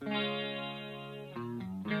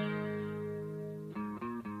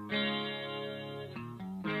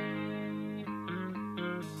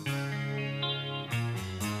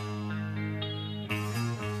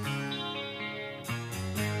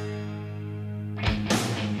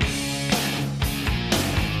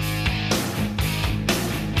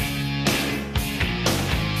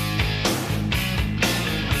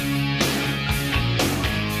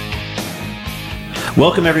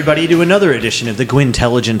Welcome, everybody, to another edition of the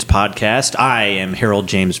Gwynntelligence podcast. I am Harold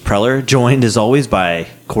James Preller, joined, as always, by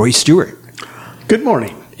Corey Stewart. Good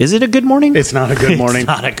morning. Is it a good morning? It's not a good morning. It's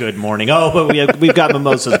not a good morning. Oh, but we've got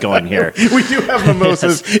mimosas going here. We do have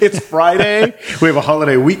mimosas. Yes. It's Friday. We have a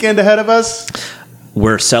holiday weekend ahead of us.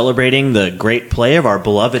 We're celebrating the great play of our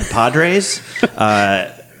beloved Padres.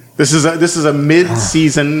 This is a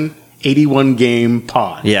mid-season 81-game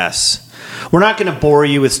pod. Yes. We're not going to bore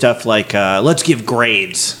you with stuff like, let's give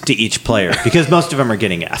grades to each player, because most of them are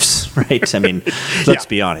getting Fs, right? I mean, let's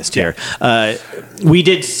be honest here. We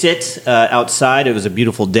did sit outside. It was a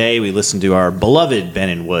beautiful day. We listened to our beloved Ben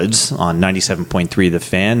and Woods on 97.3 The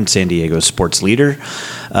Fan, San Diego's sports leader.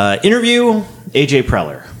 Interview AJ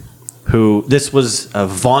Preller, who this was a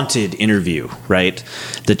vaunted interview, right?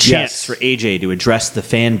 The chance for AJ to address the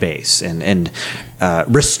fan base and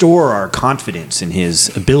restore our confidence in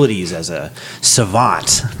his abilities as a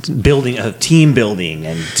savant, team building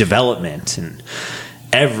and development and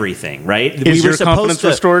everything, right? Is your confidence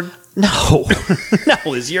restored? No.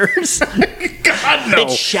 No, is yours? God, no.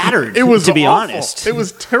 It shattered, it was to be awful. honest. It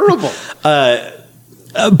was terrible.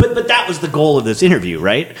 But that was the goal of this interview,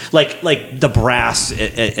 right? Like the brass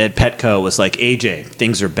at Petco was like, AJ,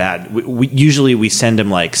 things are bad. We usually send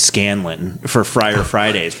him like Scanlon for Friar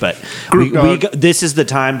Fridays, but this is the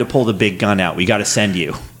time to pull the big gun out. We got to send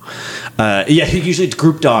you. Usually it's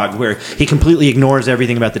Group Dog, where he completely ignores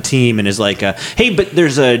everything about the team and is like, hey, but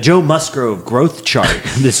there's a Joe Musgrove growth chart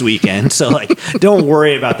this weekend, so like, don't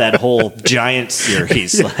worry about that whole Giants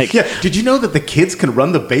series. Did you know that the kids can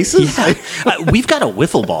run the bases? Yeah. We've got a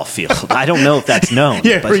wiffle ball field. I don't know if that's known.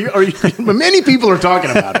 Yeah, but many people are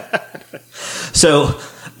talking about it. So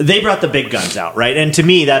they brought the big guns out, right? And to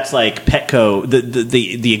me, that's like Petco,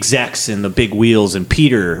 the execs and the big wheels, and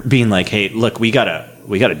Peter being like, hey, look, we gotta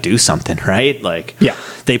do something, right? Like, yeah,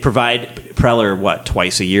 they provide Preller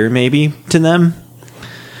twice a year maybe to them.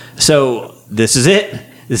 So this is it.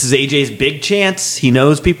 This is AJ's big chance. He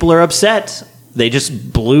knows people are upset. They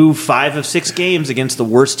just blew 5 of 6 games against the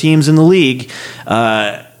worst teams in the league.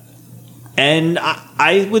 And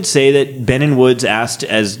I would say that Ben and Woods asked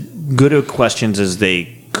as good of questions as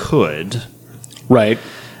they could. Right.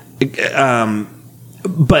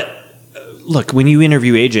 But look, when you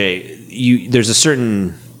interview AJ, there's a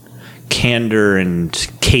certain candor and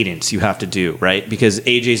cadence you have to do, right? Because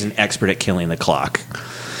AJ's an expert at killing the clock.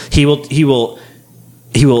 He will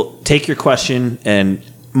take your question and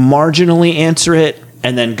marginally answer it,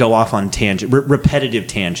 and then go off on repetitive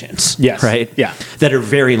tangents. Yes. Right? Yeah. That are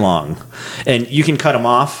very long. And you can cut him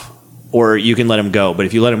off, or you can let him go. But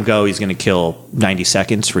if you let him go, he's going to kill 90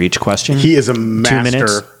 seconds for each question. He is a master 2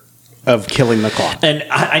 minutes of killing the clock. And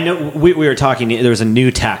I know we were talking, there was a new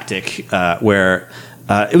tactic where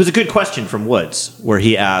it was a good question from Woods, where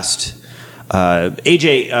he asked,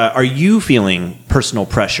 AJ, are you feeling personal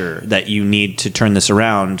pressure that you need to turn this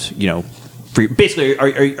around? Basically,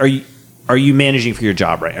 are you managing for your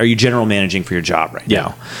job right? Are you general managing for your job right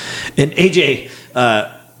now? And AJ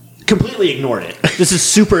completely ignored it. This is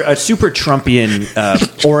a super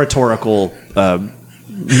Trumpian oratorical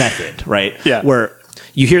method, right? Yeah. Where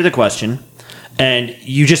you hear the question, and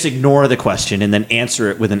you just ignore the question and then answer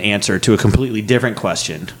it with an answer to a completely different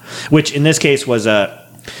question, which in this case was,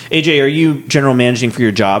 AJ, are you general managing for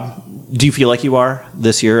your job? Do you feel like you are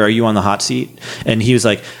this year? Are you on the hot seat? And he was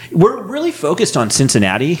like, we're really focused on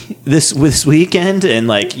Cincinnati this weekend, and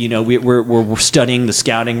we're studying the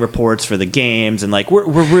scouting reports for the games, and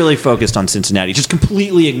we're really focused on Cincinnati, just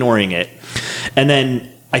completely ignoring it. And then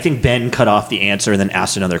I think Ben cut off the answer and then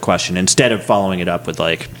asked another question instead of following it up with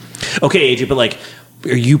okay, AJ, but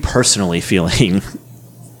are you personally feeling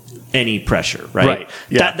any pressure, right? Right.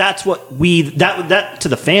 Yeah. That's what that to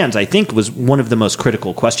the fans, I think, was one of the most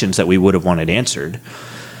critical questions that we would have wanted answered.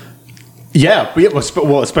 Yeah,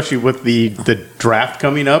 well, especially with the draft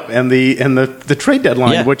coming up and the trade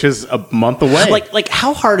deadline, which is a month away. Like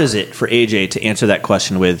how hard is it for AJ to answer that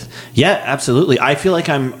question with, yeah, absolutely. I feel like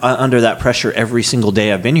I'm under that pressure every single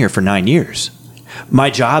day I've been here for 9 years. My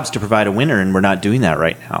job's to provide a winner, and we're not doing that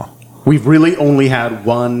right now. We've really only had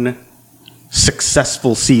one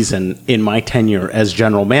successful season in my tenure as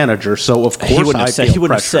general manager, so of course he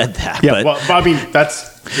wouldn't have said that. Yeah, well, I mean that's.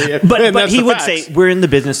 But he would say we're in the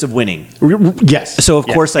business of winning. Yes. So of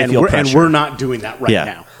course I feel pressure, and we're not doing that right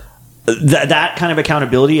now. That kind of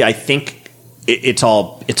accountability, I think, it's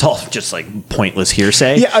all just pointless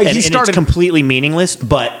hearsay. Yeah, and it's completely meaningless.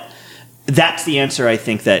 But that's the answer I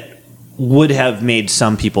think that would have made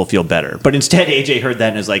some people feel better. But instead, AJ heard that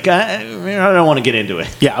and is like, I don't want to get into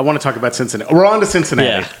it. Yeah, I want to talk about Cincinnati. We're on to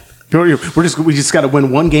Cincinnati. We just got to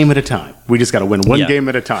win one game at a time. We just got to win one game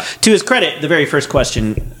at a time. To his credit, the very first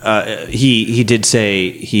question, he did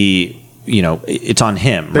say it's on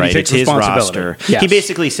him, right? It's his roster. Yes. He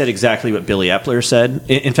basically said exactly what Billy Epler said.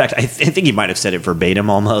 In fact, I think he might have said it verbatim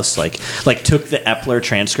almost, like took the Epler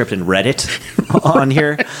transcript and read it on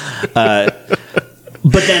here. But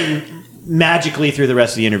then magically through the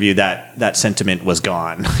rest of the interview, that sentiment was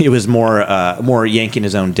gone. It was more yanking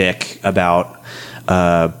his own dick about...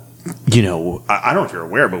 I don't know if you're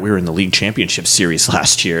aware, but we were in the league championship series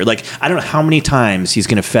last year. Like, I don't know how many times he's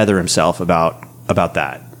going to feather himself about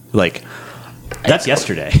that. Like, that's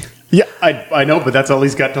yesterday. Yeah, I know, but that's all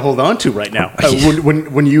he's got to hold on to right now.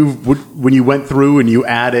 When you went through and you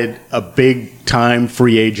added a big time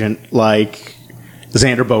free agent like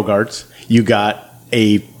Xander Bogaerts, you got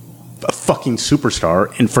a fucking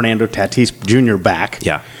superstar in Fernando Tatis Jr. back.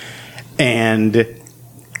 Yeah, and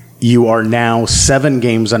you are now 7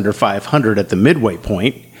 games under 500 at the midway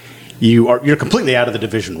point. You're completely out of the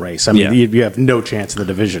division race. I mean, you have no chance in the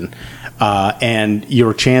division, and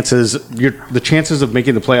the chances of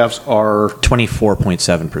making the playoffs are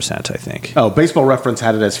 24.7%, I think. Oh, Baseball Reference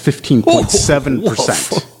had it as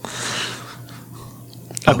 15.7%.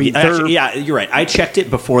 I mean, actually, you're right. I checked it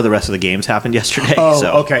before the rest of the games happened yesterday.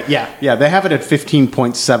 Oh, okay, yeah. They have it at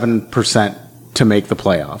 15.7% to make the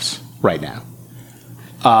playoffs right now.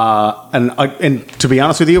 And to be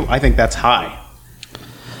honest with you, I think that's high.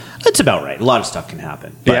 That's about right. A lot of stuff can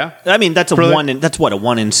happen. But, yeah, I mean that's a 1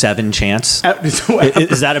 in 7 chance.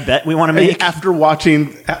 Is that a bet we want to make? After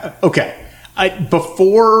watching,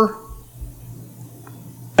 before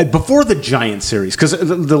the Giants series, because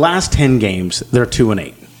the last 10 games they're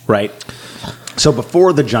 2-8, right? So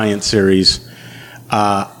before the Giants series,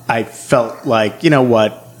 I felt like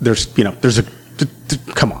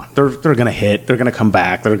come on, they're going to hit, they're going to come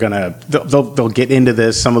back, they'll get into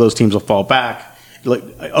this. Some of those teams will fall back. Like,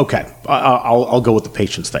 okay, I'll go with the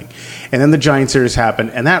patience thing. And then the Giants series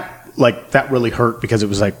happened, and that really hurt because it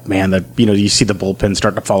was like, man, you see the bullpen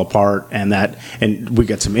start to fall apart, and we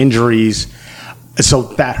got some injuries, so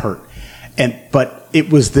that hurt. But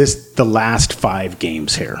it was the last 5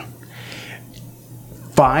 games here,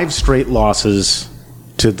 5 straight losses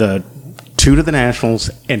to the 2 to the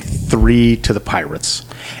Nationals and 3 to the Pirates,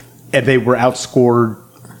 and they were outscored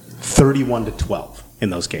 31-12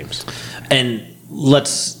 in those games. And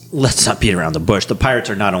let's not beat around the bush. The Pirates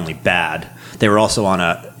are not only bad; they were also on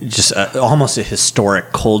almost a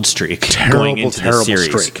historic cold streak going into the series.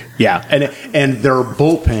 Streak. Yeah, and their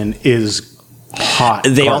bullpen is hot.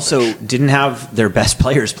 They garbage. also didn't have their best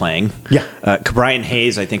players playing. Yeah, Brian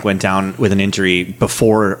Hayes, I think, went down with an injury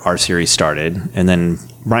before our series started, and then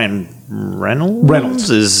Brian Reynolds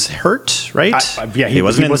is hurt, right? He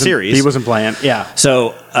wasn't in the series. He wasn't playing. Yeah,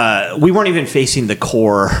 so we weren't even facing the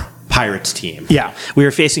core Pirates team. Yeah. We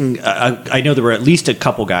were facing, I know there were at least a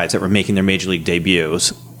couple guys that were making their major league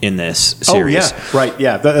debuts in this series. Oh, yeah, right,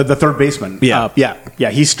 yeah. The third baseman. Yeah.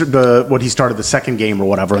 He started the second game or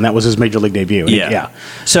whatever, and that was his major league debut. Yeah.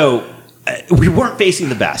 So we weren't facing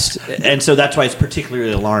the best, and so that's why it's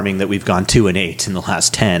particularly alarming that we've gone 2-8 in the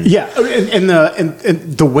last 10. Yeah, and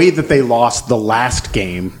the way that they lost the last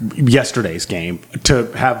game, yesterday's game, to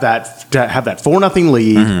have that 4-0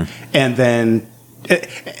 lead, mm-hmm.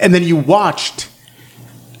 And then you watched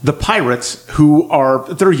the Pirates,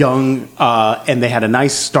 they're young, and they had a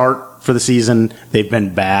nice start for the season. They've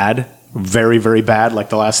been bad, very, very bad, like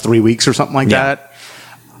the last 3 weeks or something like that.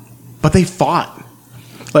 But they fought.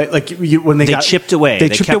 When they chipped away. They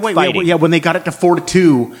chipped kept away. Fighting. Yeah, when they got it to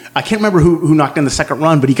 4-2, I can't remember who knocked in the second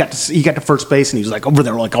run, but he got to first base and he was like over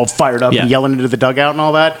there, like all fired up and yelling into the dugout and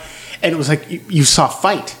all that. And it was like you saw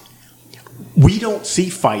fight. We don't see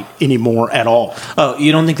fight anymore at all. Oh,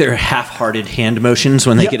 you don't think they're half-hearted hand motions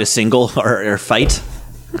when they get a single or fight?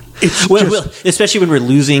 Especially when we're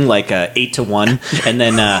losing like 8-1, and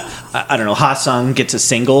then I don't know, Ha-Sung gets a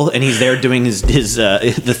single, and he's there doing his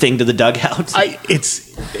the thing to the dugout. I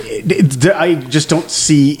just don't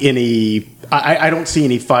see any. I don't see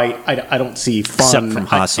any fight. I don't see fun. Except from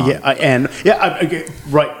Ha-Sung.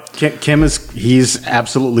 Right. Kim he's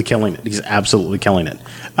absolutely killing it. He's absolutely killing it.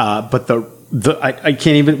 But I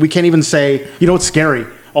can't even. We can't even say. You know what's scary?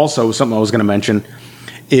 Also, something I was going to mention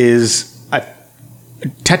is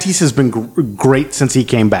Tatis has been great since he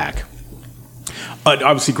came back.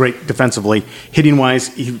 Obviously, great defensively, hitting wise,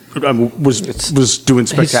 he was doing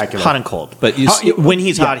spectacular. He's hot and cold, but when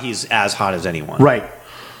he's hot, he's as hot as anyone. Right.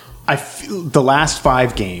 I feel the last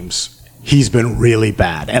 5 games. He's been really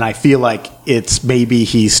bad, and I feel like it's maybe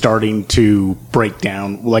he's starting to break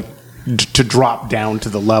down. Like to drop down to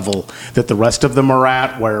the level that the rest of them are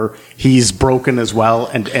at, where he's broken as well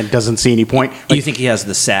and doesn't see any point. Like, you think he has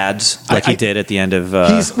the sads like he did at the end of?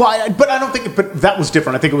 But I don't think. But that was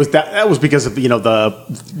different. I think it was that was because of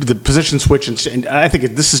the position switch, and I think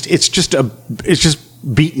it's just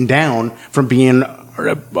beaten down from being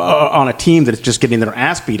on a team that's just getting their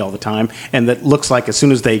ass beat all the time, and that looks like as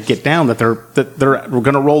soon as they get down that they're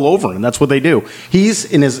going to roll over, and that's what they do. He's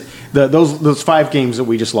in those 5 games that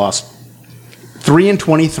we just lost, 3 and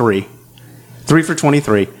 23, 3 for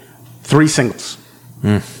 23, 3 singles,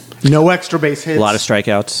 no extra base hits, a lot of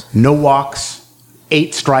strikeouts, no walks,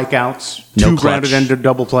 8 strikeouts, no 2 clutch. grounded into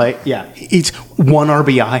double play. Yeah, each 1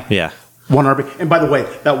 RBI. Yeah. 1 RBI. And by the way,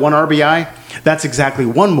 that 1 RBI, that's exactly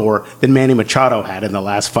 1 more than Manny Machado had in the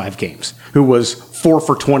last 5 games, who was 4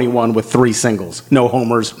 for 21 with 3 singles, no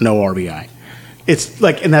homers, no RBI. It's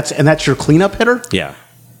like, and that's your cleanup hitter? Yeah.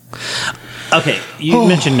 Okay, you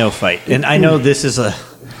mentioned no fight, and I know this is a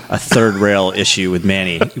third rail issue with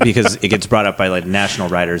Manny because it gets brought up by like national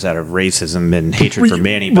writers out of racism and hatred for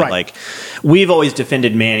Manny. But like, we've always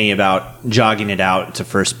defended Manny about jogging it out to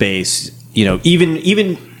first base. You know, even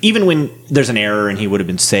when there's an error and he would have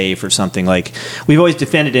been safe or something, like we've always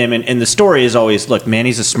defended him. And the story is always, look,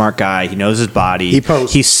 Manny's a smart guy. He knows his body.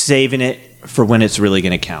 He's saving it for when it's really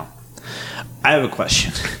going to count. I have a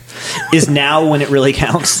question. Is now when it really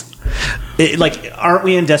counts? Aren't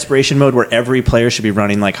we in desperation mode where every player should be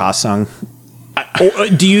running like Ha-Sung?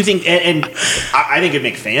 Do you think, and I think it'd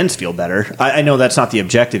make fans feel better. I know that's not the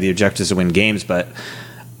objective. The objective is to win games, but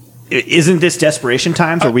isn't this desperation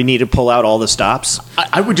times where we need to pull out all the stops?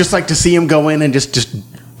 I would just like to see him go in and just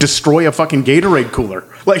destroy a fucking Gatorade cooler.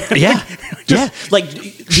 Like, yeah, like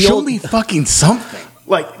show me fucking something.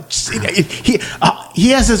 Like, he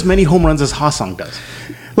has as many home runs as Ha-Sung does.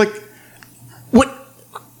 Like, what?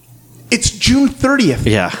 It's June 30th.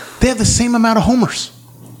 Yeah, they have the same amount of homers.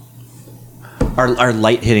 Our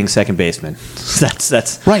light hitting second baseman.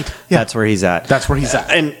 That's right. Yeah. That's where he's at. That's where he's at.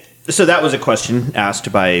 And so that was a question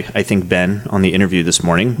asked by, I think, Ben on the interview this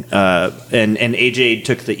morning. And AJ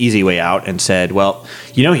took the easy way out and said, well,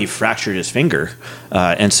 he fractured his finger.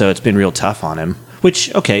 And so it's been real tough on him.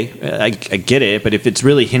 Which, okay, I get it. But if it's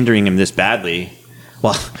really hindering him this badly,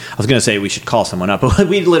 well, I was going to say we should call someone up. But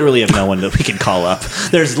we literally have no one that we can call up.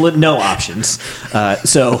 There's no options.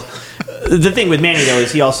 So the thing with Manny, though,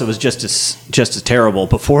 is he also was just as terrible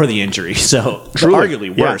before the injury. So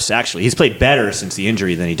arguably worse, actually. He's played better since the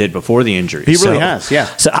injury than he did before the injury. He really has,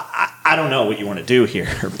 yeah. So I don't know what you want to do here,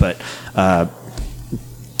 but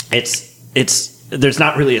there's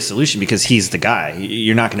not really a solution because he's the guy.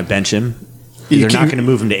 You're not going to bench him. You're not going to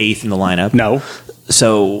move him to 8th in the lineup. No.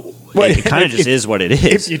 So it kind of just is what it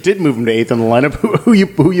is. If you did move him to 8th in the lineup, who you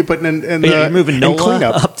putting in you're moving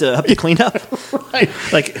Nola up to cleanup? Right.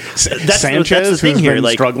 Like that's the thing here.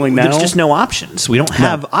 Like, struggling now. There's just no options. We don't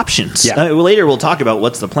have options. Yeah. Later we'll talk about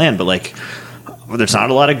what's the plan, but there's not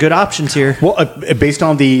a lot of good options here. Well, based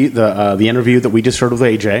on the interview that we just heard with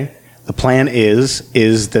AJ, the plan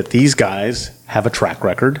is that these guys have a track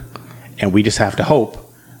record, and we just have to hope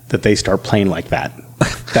that they start playing like that.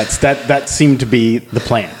 That seemed to be the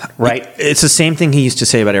plan, right? It's the same thing he used to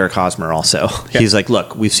say about Eric Hosmer also. Yeah. He's like,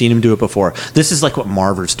 look, we've seen him do it before. This is like what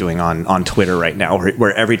Marver's doing on Twitter right now,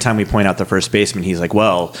 where every time we point out the first baseman, he's like,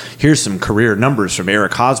 well, here's some career numbers from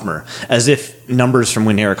Eric Hosmer, as if numbers from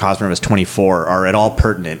when Eric Hosmer was 24 are at all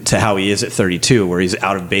pertinent to how he is at 32, where he's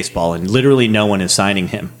out of baseball and literally no one is signing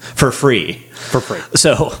him for free.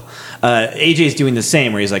 So AJ's doing the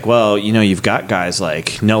same, where he's like, well, you've got guys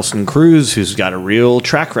like Nelson Cruz, who's got a real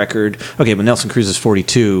track record. Okay, but Nelson Cruz is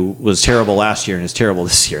 42, was terrible last year and is terrible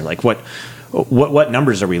this year. Like, what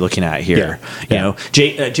numbers are we looking at here? Yeah.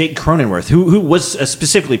 Jake Cronenworth, who was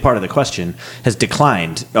specifically part of the question, has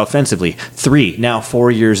declined offensively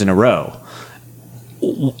 4 years in a row.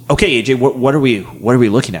 Okay, AJ, what are we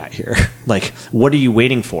looking at here? Like, what are you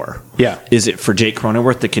waiting for? Yeah. Is it for Jake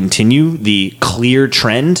Cronenworth to continue the clear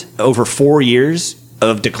trend over 4 years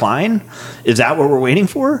of decline? Is that what we're waiting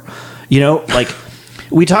for?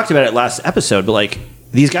 We talked about it last episode, but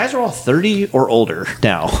these guys are all 30 or older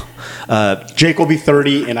now. Jake will be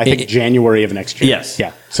 30 in, I think, January of next year. Yes.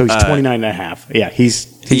 Yeah. So he's 29 and a half. Yeah, he's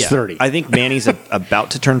 30. I think Manny's about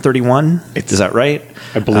to turn 31. Is that right?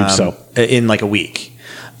 I believe so. In like a week.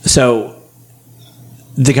 So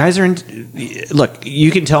the guys are in. Look, you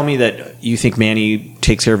can tell me that you think Manny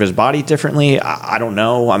takes care of his body differently. I don't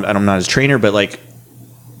know. I'm not his trainer, but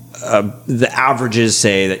the averages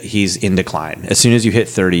say that he's in decline. As soon as you hit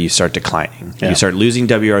 30, you start declining. Yeah. You start losing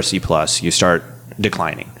WRC plus. You start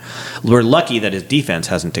declining. We're lucky that his defense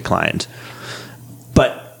hasn't declined,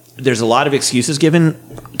 but there's a lot of excuses given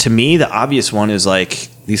to me, the obvious one is like,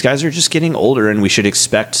 these guys are just getting older and we should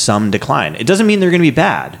expect some decline. It doesn't mean they're going to be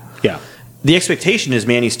bad. Yeah. The expectation is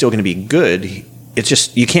Manny's still going to be good. It's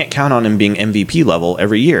just, you can't count on him being MVP level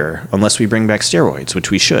every year unless we bring back steroids, which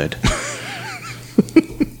we should.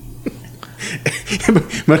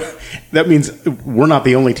 But that means we're not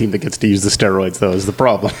the only team that gets to use the steroids, though, is the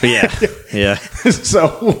problem. Yeah. Yeah.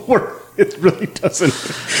 So it really doesn't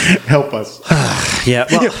help us. Yeah.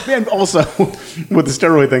 Well, and also, with the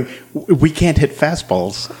steroid thing, we can't hit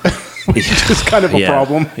fastballs, which is kind of a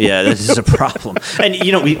problem. Yeah, this is a problem. And,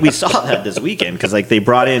 we saw that this weekend because, like, they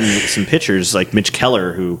brought in some pitchers like Mitch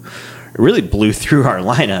Keller, who really blew through our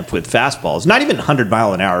lineup with fastballs. Not even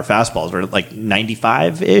 100-mile-an-hour fastballs, but like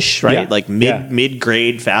 95-ish, right? Yeah. Like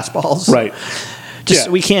mid-grade fastballs. Right.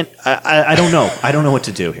 We can't. I don't know. I don't know what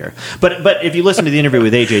to do here. But if you listen to the interview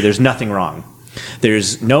with AJ, there's nothing wrong.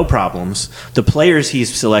 There's no problems. The players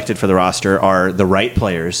he's selected for the roster are the right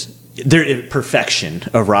players. They're perfection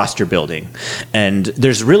of roster building, and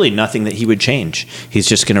there's really nothing that he would change. He's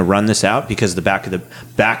just going to run this out because the back of the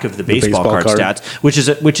baseball card stats, which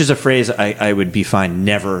is a phrase I would be fine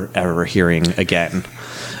never ever hearing again.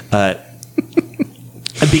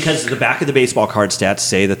 Because the back of the baseball card stats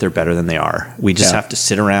say that they're better than they are. We just have to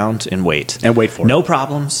sit around and wait. And wait for it. No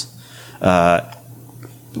problems.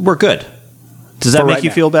 We're good. Does that make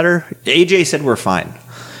you feel better? AJ said we're fine.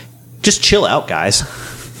 Just chill out, guys.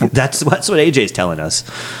 That's what AJ's telling us.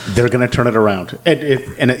 They're going to turn it around.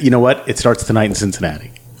 And you know what? It starts tonight in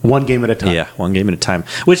Cincinnati. One game at a time. Yeah, one game at a time.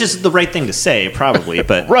 Which is the right thing to say, probably.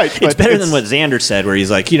 But right, it's better than what Xander said, where he's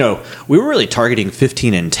like, we were really targeting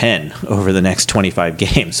 15-10 over the next 25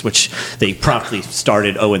 games, which they promptly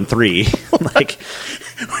started 0-3. Like,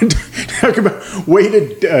 talk about way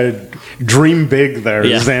to dream big there,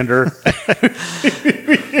 Xander.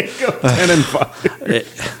 Go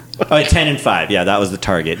 10-5. 10-5. Yeah, that was the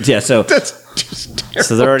target. Yeah, so that's just terrible.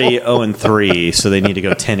 So they're already 0-3, so they need to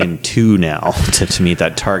go 10-2 now to meet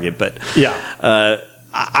that target. But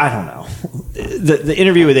I don't know. The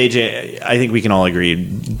interview with AJ, I think we can all agree,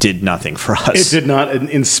 did nothing for us. It did not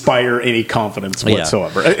inspire any confidence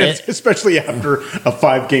whatsoever, especially after a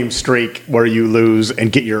 5-game streak where you lose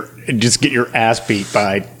and get your ass beat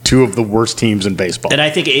by two of the worst teams in baseball. And I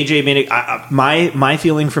think AJ made it. My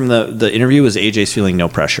feeling from the interview was AJ's feeling no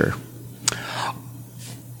pressure.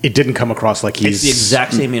 It didn't come across like It's the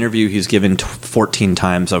exact same interview he's given 14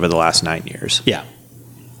 times over the last 9 years. Yeah.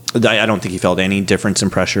 I don't think he felt any difference in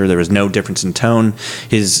pressure. There was no difference in tone.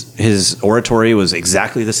 His oratory was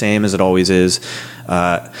exactly the same as it always is.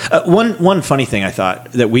 One funny thing I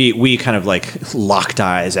thought that we kind of like locked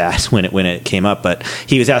eyes at when it came up, but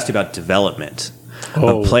he was asked about development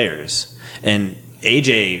of players, and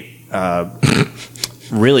AJ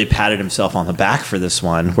really patted himself on the back for this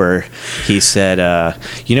one, where he said,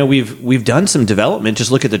 we've done some development.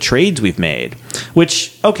 Just look at the trades we've made.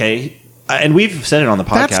 Which, okay. And we've said it on the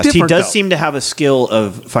podcast. He does seem to have a skill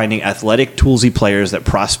of finding athletic, toolsy players that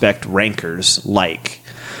prospect rankers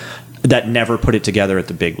that never put it together at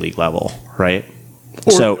the big league level, right?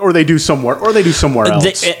 Or they do somewhere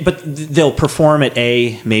else. But they'll perform at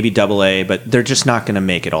A, maybe AA, but they're just not going to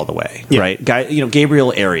make it all the way, right?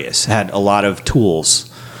 Gabriel Arias had a lot of tools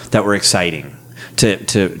that were exciting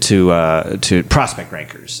to prospect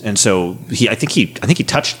rankers, and so I think he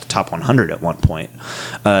touched the top 100 at one point.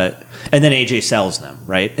 And then AJ sells them,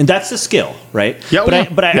 right? And that's the skill, right? Yeah,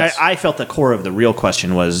 I felt the core of the real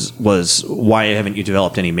question was why haven't you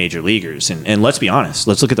developed any major leaguers? And let's be honest,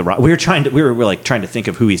 let's look at we were trying to think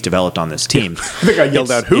of who he's developed on this team. I think I yelled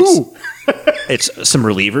out who. It's some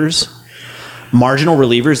relievers, marginal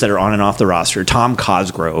relievers that are on and off the roster. Tom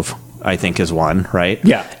Cosgrove, I think, is one, right?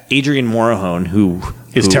 Yeah. Adrian Morejon, who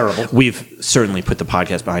is terrible. We've certainly put the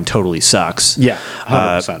podcast behind. Totally sucks. Yeah,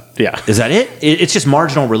 100%. Yeah. Is that it? It's just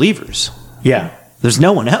marginal relievers. Yeah. There's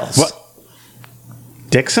no one else. What?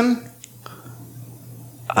 Dixon?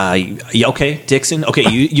 Okay, Dixon. Okay,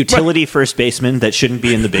 utility first baseman that shouldn't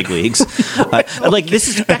be in the big leagues. This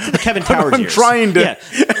is back to the Kevin Towers years. I'm trying to.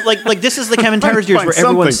 Yeah, this is the Kevin Towers years where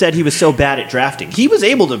everyone said he was so bad at drafting. He was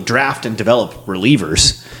able to draft and develop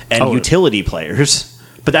relievers and utility players.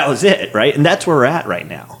 But that was it, right? And that's where we're at right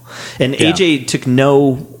now. And AJ took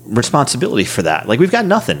no responsibility for that. Like, we've got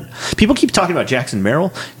nothing. People keep talking about Jackson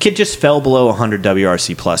Merrill. Kid just fell below 100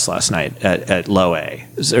 WRC plus last night at low A,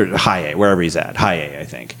 or high A, wherever he's at. High A, I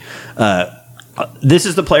think. This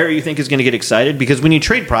is the player you think is going to get excited? Because when you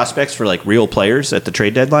trade prospects for, like, real players at the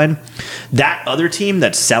trade deadline, that other team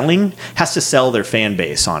that's selling has to sell their fan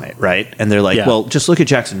base on it, right? And they're like, well, just look at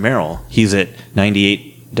Jackson Merrill. He's at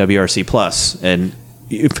 98 WRC plus, and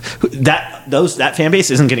that fan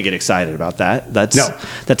base isn't going to get excited about that. That's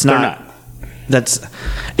not. That's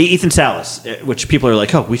Ethan Salas, which people are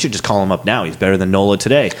like, oh, we should just call him up now. He's better than Nola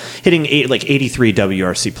today, hitting 83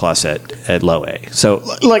 WRC plus at low A. So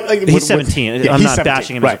he's 17. I'm not 17.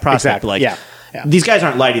 Bashing him as a prospect, exactly. but these guys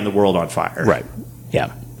aren't lighting the world on fire, right?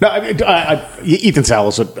 Yeah. No, Ethan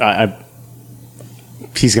Salas,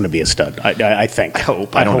 he's going to be a stud. I think. I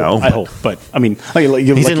hope. I don't know. I hope. But I mean,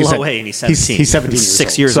 he's in low A and he's 17. He's 17 years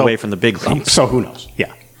 6 years away from the big leagues. So who knows?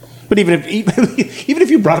 Yeah. But even if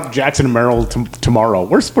you brought up Jackson and Merrill tomorrow,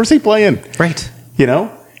 where's he playing? Right. We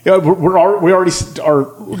already are.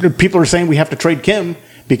 People are saying we have to trade Kim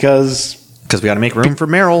because we got to make room for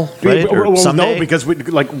Merrill, right? No, because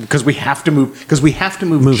we have to move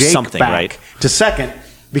Jake something back right to second.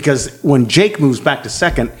 Because when Jake moves back to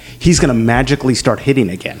second, he's going to magically start hitting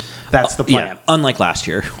again. That's the plan. Yeah, unlike last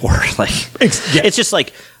year, or it's just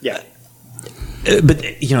like. Yeah. But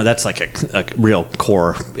that's like a real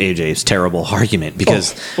core AJ's terrible argument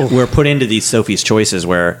because we're put into these Sophie's choices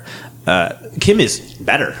where Kim is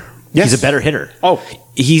better. Yes. He's a better hitter. Oh,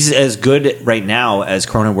 he's as good right now as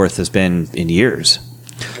Cronenworth has been in years.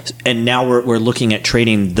 And now we're looking at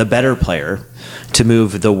trading the better player to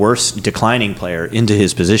move the worst declining player into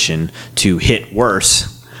his position to hit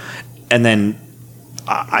worse, and then.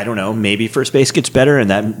 I don't know. Maybe first base gets better and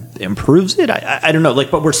that improves it. I don't know.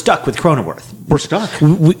 But we're stuck with Cronenworth. We're stuck.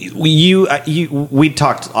 We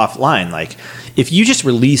talked offline. Like, if you just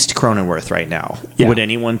released Cronenworth right now, would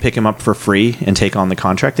anyone pick him up for free and take on the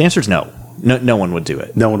contract? The answer is no. No one would do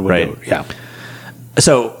it. No one would do it. Yeah.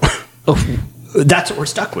 So that's what we're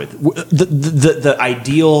stuck with. The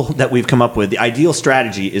ideal that we've come up with, the ideal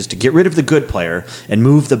strategy is to get rid of the good player and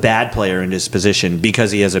move the bad player into his position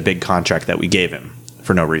because he has a big contract that we gave him.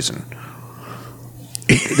 For no reason.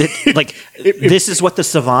 This is what the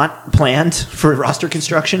Savant planned for roster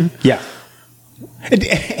construction? Yeah.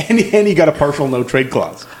 And he got a partial no-trade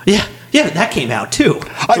clause. Yeah, that came out too.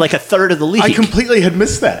 A third of the league. I completely had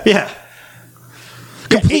missed that. Yeah.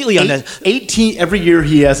 Completely every year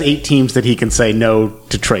he has 8 teams that he can say no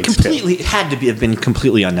to trades. Completely had to have been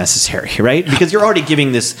completely unnecessary, right? Because you're already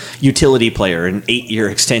giving this utility player an 8-year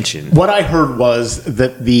extension. What I heard was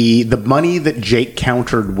that the money that Jake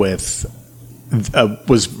countered with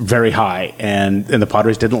was very high, and the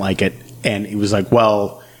Padres didn't like it, and he was like,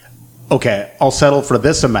 "Well, okay, I'll settle for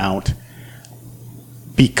this amount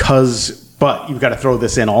but you've got to throw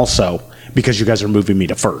this in also because you guys are moving me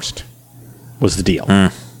to first." Was the deal.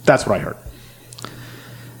 That's what I heard.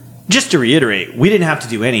 Just to reiterate, we didn't have to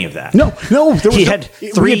do any of that. No. He had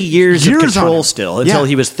 3 years of control still until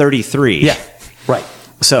he was 33. Yeah, right.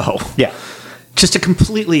 So, just a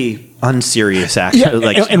completely unserious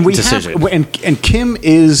decision. And Kim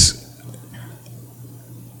is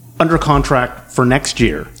under contract for next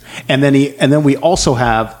year, and then we also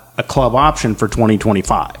have a club option for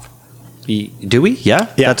 2025. Do we?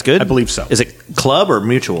 Yeah, that's good. I believe so. Is it club or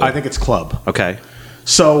mutual? I think it's club. Okay.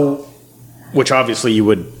 So, which obviously you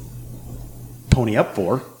would pony up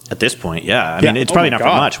for at this point. Yeah, I mean it's probably not for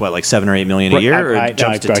much. What, like $7 or $8 million a year, or it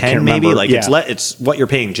jumps to 10 maybe? It's what you're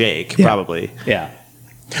paying Jake probably. Yeah.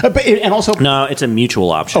 And also, no, it's a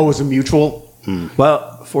mutual option. Oh, it's a mutual.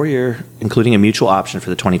 Well, 4-year, including a mutual option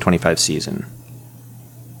for the 2025 season.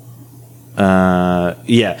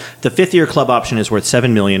 The 5th-year club option is worth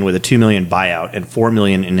 $7 million with a $2 million buyout and $4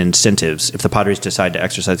 million in incentives. If the Padres decide to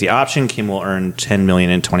exercise the option, Kim will earn $10 million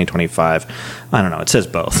in 2025. I don't know. It says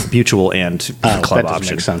both mutual and club that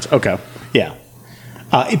option. Makes sense. Okay. Yeah.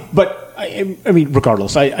 But I mean,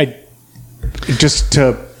 regardless, I just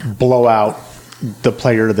to blow out the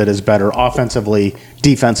player that is better offensively,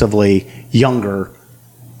 defensively, younger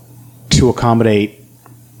to accommodate.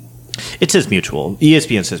 It says mutual.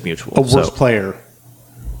 ESPN says mutual. A worse player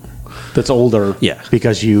that's older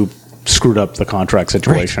because you screwed up the contract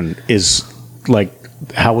situation is like,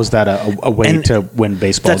 how is that a way to win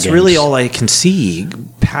baseball games? That's really all I can see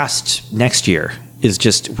past next year is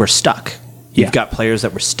just we're stuck. You've got players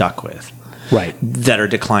that we're stuck with. Right. That are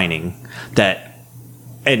declining.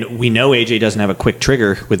 And we know AJ doesn't have a quick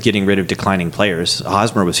trigger with getting rid of declining players.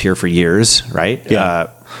 Hosmer was here for years, right?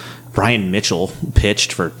 Yeah. Brian Mitchell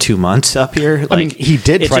pitched for 2 months up here. I mean, he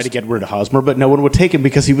did try to get rid of Hosmer, but no one would take him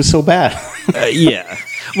because he was so bad. Yeah.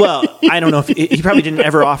 Well, I don't know if he probably didn't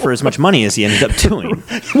ever offer as much money as he ended up doing.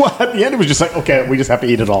 Well, at the end, it was just like, okay, we just have to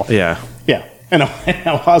eat it all. Yeah. Yeah. And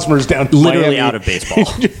now Hosmer's down to literally Miami, out of baseball.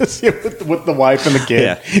 Just, with the wife and the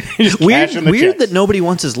kid. Yeah. Weird that nobody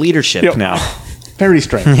wants his leadership now. Very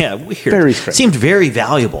strange. Yeah, weird. Very strange. Seemed very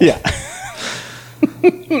valuable. Yeah.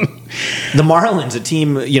 The Marlins, a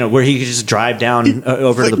team, where he could just drive down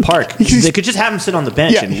over to the park. They could just have him sit on the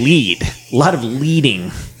bench and lead. A lot of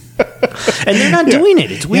leading. And they're not doing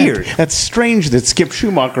it. It's weird. Yeah, that's strange that Skip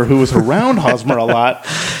Schumacher, who was around Hosmer a lot,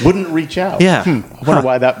 wouldn't reach out. Yeah. I wonder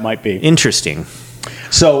why that might be. Interesting.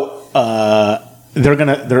 So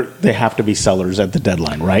they have to be sellers at the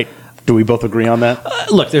deadline, right? Do we both agree on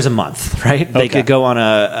that? Look, there's a month, right? They could go on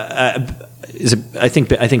I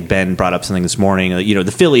think Ben brought up something this morning.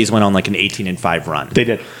 The Phillies went on like an 18-5 run. They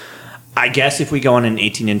did. I guess if we go on an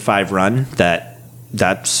 18-5 run,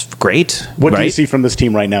 that's great. What do you see from this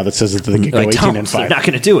team right now that says that they can go 18-5? They're not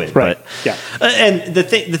going to do it. Right. But, yeah. And the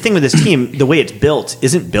thing with this team, the way it's built,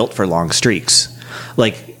 isn't built for long streaks.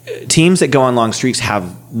 Like teams that go on long streaks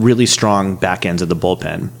have really strong back ends of the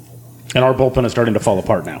bullpen. And our bullpen is starting to fall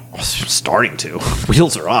apart now. Starting to.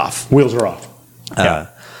 Wheels are off. Yeah.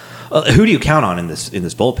 Who do you count on in this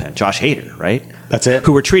bullpen? Josh Hader, right? That's it.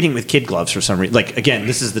 Who we're treating with kid gloves for some reason. Like again,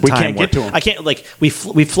 this is the time can't get to him. I can't we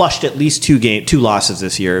flushed at least two losses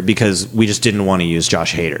this year because we just didn't want to use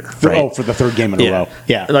Josh Hader. Right? For the third game in a row.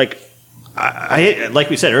 Yeah. Like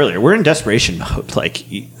we said earlier, we're in desperation mode. Like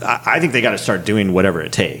I think they got to start doing whatever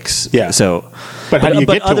it takes. Yeah. So, but how do you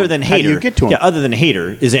get to other him? than Hader? How do you get to him? Yeah. Other than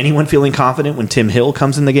Hader, is anyone feeling confident when Tim Hill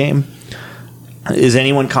comes in the game? Is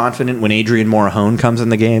anyone confident when Adrian Morahone comes in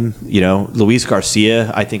the game? Luis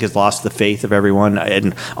Garcia, I think, has lost the faith of everyone.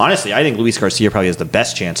 And honestly, I think Luis Garcia probably has the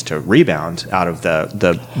best chance to rebound out of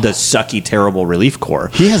the sucky, terrible relief corps.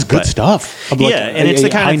 He has good stuff. And it's the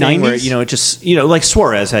kind of thing where, it just, like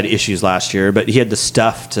Suarez had issues last year, but he had the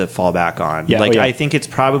stuff to fall back on. Yeah, I think it's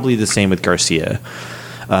probably the same with Garcia.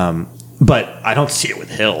 But I don't see it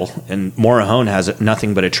with Hill. And Morahone has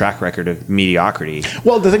nothing but a track record of mediocrity.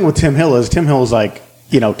 Well, the thing with Tim Hill's like,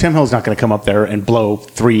 Tim Hill's not going to come up there and blow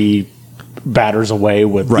 3 batters away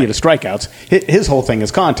with strikeouts. His whole thing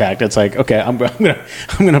is contact. It's like, okay, I'm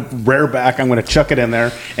gonna rear back. I'm gonna chuck it in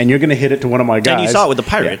there, and you're gonna hit it to one of my guys. And you saw it with the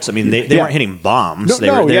Pirates. Yeah. I mean, they weren't hitting bombs. They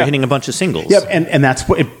were hitting a bunch of singles. Yep, and that's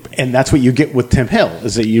what you get with Tim Hill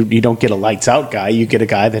is that you don't get a lights out guy. You get a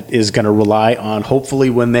guy that is going to rely on hopefully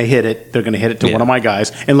when they hit it, they're going to hit it to one of my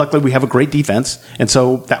guys. And luckily, we have a great defense, and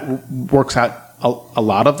so that works out a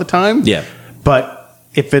lot of the time. Yeah, but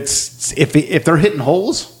if they're hitting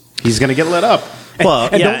holes, he's going to get lit up. Well,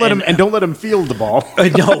 don't let him field the ball.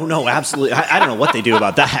 No, absolutely. I don't know what they do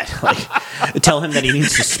about that. Like, tell him that he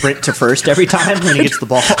needs to sprint to first every time when he gets the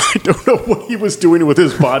ball. I don't know what he was doing with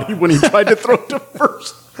his body when he tried to throw to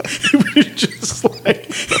first. It was just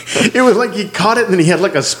it was like he caught it and then he had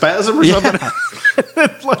like a spasm or something.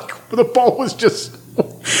 Like the ball was just.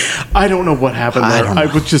 I don't know what happened there. I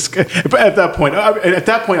was just at that point.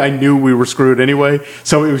 I knew we were screwed anyway.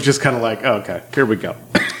 So it was just kind of like, oh, okay, here we go.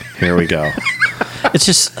 Here we go. It's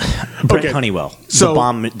just Brett Honeywell, so,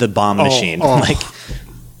 the bomb machine.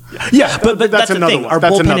 Yeah, but that's another thing. one. Our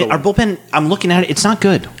bullpen, our bullpen. I'm looking at it. It's not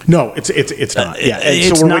good. No, it's not.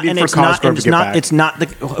 Yeah, so we're waiting for Cosgrove to get back. It's not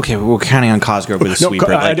okay. We're counting on Cosgrove with a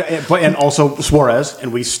sweeper, and also Suarez,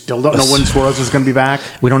 and we still don't know when Suarez is going to be back.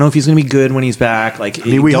 We don't know if he's going to be good when he's back.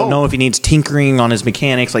 We don't know if he needs tinkering on his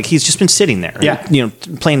mechanics. He's just been sitting there. Yeah,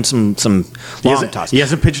 playing some long toss. He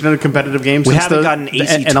hasn't pitched in a competitive game. We haven't gotten an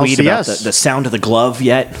AC tweet about the sound of the glove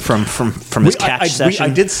yet from his catch session. I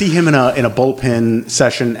did see him in a bullpen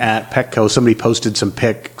session at Petco. Somebody posted some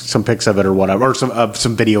pics of it or whatever, or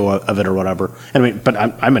some video of it or whatever. I mean, but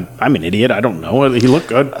I'm an idiot. I don't know. He looked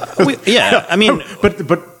good. I mean, but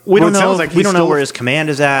we don't know. We don't know where his command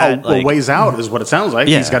is at. A ways out is what it sounds like.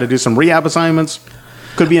 Yeah. He's got to do some rehab assignments.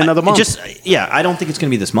 Could be another month. I don't think it's going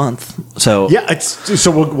to be this month. So so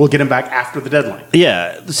we'll get him back after the deadline.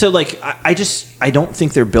 Yeah. So I don't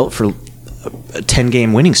think they're built for a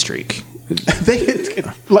 10-game winning streak.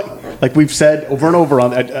 Like we've said over and over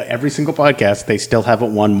on every single podcast, they still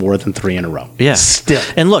haven't won more than 3 in a row. Yeah, still.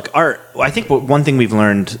 And look, I think one thing we've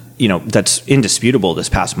learned, that's indisputable this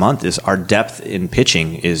past month is our depth in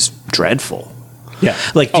pitching is dreadful. Yeah.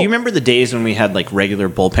 Do you remember the days when we had regular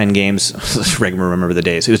bullpen games? Remember the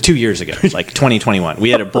days? It was 2 years ago, 2021. We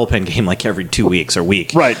had a bullpen game every 2 weeks or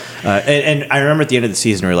week. Right. And I remember at the end of the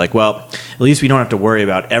season, we were like, well, at least we don't have to worry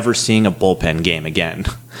about ever seeing a bullpen game again.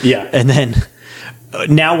 Yeah. And then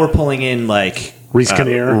now we're pulling in Reese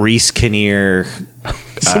Kinnear,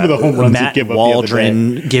 some of the home runs Matt give up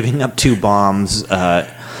Waldron giving up 2 bombs.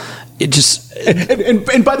 it just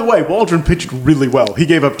and by the way, Waldron pitched really well. He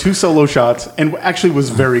gave up 2 solo shots and actually was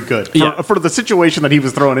very good for the situation that he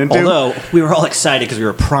was thrown into. Although we were all excited because we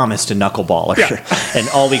were promised a knuckleballer, and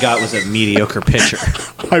all we got was a mediocre pitcher.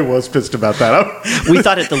 I was pissed about that. We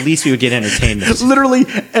thought at the least we would get entertainment. Literally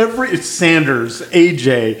Sanders,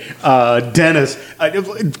 AJ, Dennis,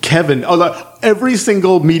 Kevin, every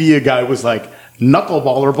single media guy was like,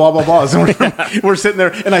 knuckleballer, blah blah blah. So we're sitting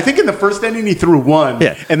there, and I think in the first inning he threw 1,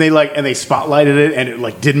 and they spotlighted it, and it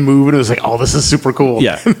like didn't move, and it was like, oh, this is super cool.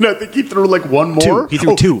 Yeah, and I think he threw like 1 more. 2. He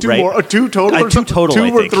threw 2, right? More, 2 total, or 2 total, 2 I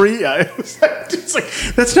or think. 3. Yeah, it's like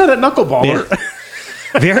that's not a knuckleballer. Yeah.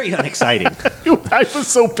 Very unexciting. I was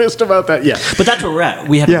so pissed about that. Yeah, but that's where we're at.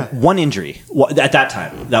 We had 1 injury at that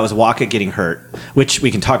time. That was Waka getting hurt, which we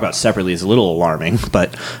can talk about separately. Is a little alarming,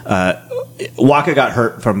 but Waka got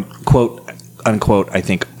hurt from quote unquote, I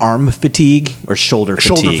think, arm fatigue or shoulder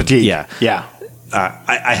fatigue. Shoulder fatigue. Yeah.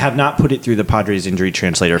 I have not put it through the Padres injury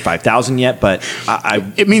translator 5000 yet, but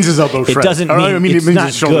it means his elbow shredded. It doesn't mean, it means not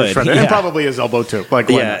his shoulder good. shredded. And probably his elbow too.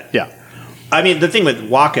 Yeah. I mean, the thing with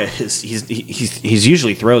Waka is he's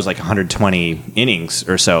usually throws like 120 innings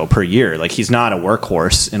or so per year. Like, he's not a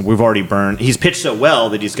workhorse, and we've already burned. He's pitched so well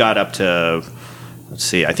that he's got up to, let's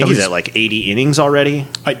see, I think he's at like 80 innings already.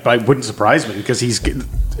 I wouldn't surprise me because he's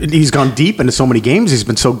gone deep into so many games. He's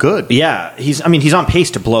been so good. Yeah, he's on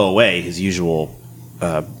pace to blow away his usual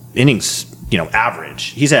innings, average.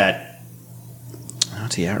 He's at,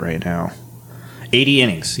 what's he at right now? 80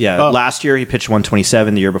 innings. Yeah. Last year he pitched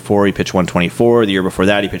 127. The year before he pitched 124. The year before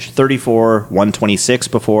that he pitched 34, 126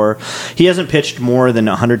 before. He hasn't pitched more than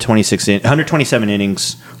 127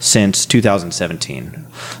 innings since 2017,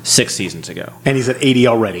 6 seasons ago. And he's at 80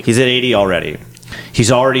 already.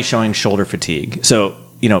 He's already showing shoulder fatigue. So,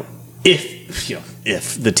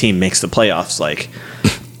 if the team makes the playoffs, like,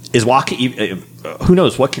 is Waka, who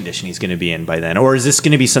knows what condition he's going to be in by then? Or is this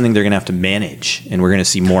going to be something they're going to have to manage, and we're going to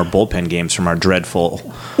see more bullpen games from our dreadful?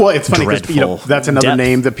 Well, it's funny because that's another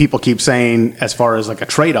name that people keep saying as far as like a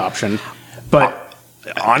trade option, but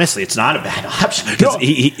honestly, it's not a bad option because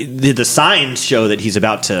the signs show that he's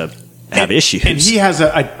about to have issues. And he has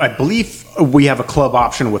I believe we have a club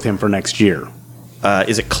option with him for next year.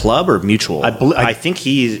 Is it club or mutual? I think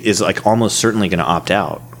he is like almost certainly going to opt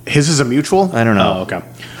out. His is a mutual? I don't know. Oh, okay.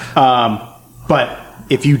 But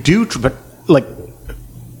if you do,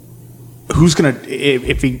 who's going to,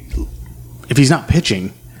 if he's not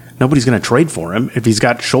pitching, nobody's going to trade for him. If he's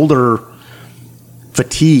got shoulder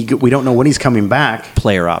fatigue, we don't know when he's coming back.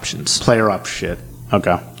 Player options. Shit.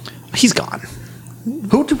 Okay. He's gone.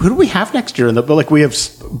 Who do we have next year? We have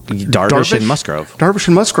Darvish and Musgrove. Darvish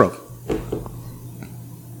and Musgrove.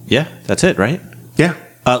 Yeah, that's it, right? Yeah.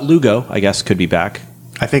 Lugo, I guess, could be back.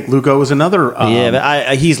 I think Lugo is another.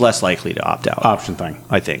 But he's less likely to opt out. Option thing.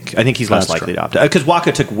 I think he's less likely to opt out because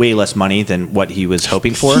Waka took way less money than what he was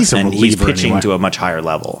hoping for, and he's pitching to a much higher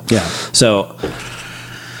level. Yeah. So,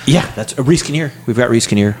 that's Reese Kinnear. We've got Reese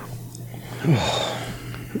Kinnear.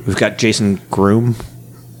 We've got Jason Groom.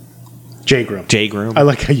 Jay Groom. I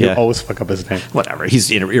like how you always fuck up his name. Whatever.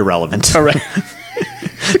 He's irrelevant. All right.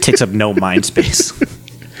 Takes up no mind space.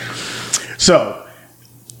 So.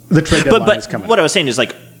 The trade deadline is coming. What I was saying is,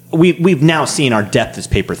 like, we've now seen our depth is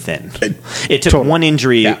paper thin. It took one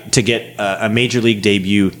injury to get a major league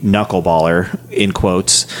debut knuckleballer, in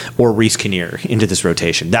quotes, or Reese Kinnear into this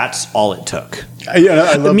rotation. That's all it took.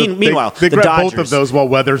 I love meanwhile, they the grabbed Dodgers, both of those while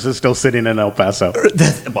Weathers is still sitting in El Paso.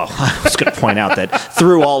 I was going to point out that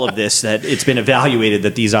through all of this, that it's been evaluated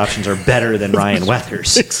that these options are better than Ryan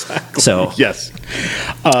Weathers. Exactly. So yes,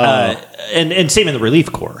 and same in the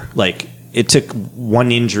relief corps. Like, it took one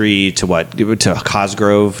injury to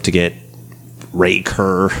Cosgrove to get Ray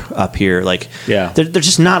Kerr up here. Like, there's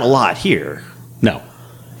just not a lot here. No.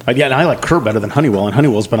 And I like Kerr better than Honeywell, and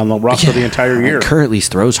Honeywell's been on the roster the entire year. Kerr at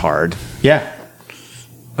least throws hard. Yeah.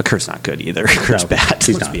 But Kerr's not good either. Kerr's bad,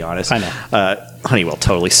 let's be honest. I know. Honeywell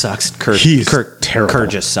totally sucks. Kerr terrible. Kerr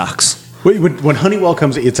just sucks. When Honeywell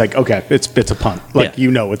comes, it's like, okay, it's a punt.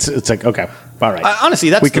 It's like, okay, all right.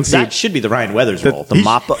 Honestly, that should be the Ryan Weathers role. The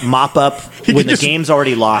mop up when the game's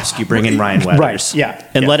already lost. You bring in Ryan Weathers, right? Yeah,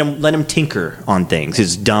 and let him tinker on things.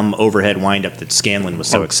 His dumb overhead windup that Scanlon was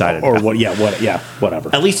so excited about.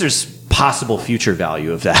 Whatever. At least there's possible future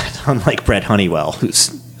value of that, unlike Brett Honeywell, who's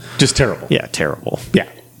just terrible. Yeah, terrible. Yeah,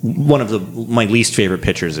 one of my least favorite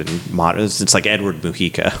pitchers in modern. It's like Edward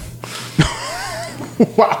Mujica.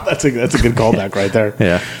 Wow, that's a good callback right there.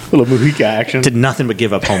 Yeah. A little Mujica action. Did nothing but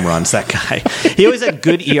give up home runs, that guy. He always had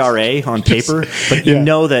good ERA on paper, but you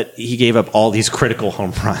know that he gave up all these critical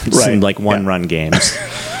home runs in like one-run games.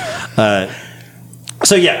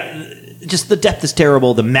 just the depth is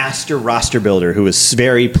terrible. The master roster builder who was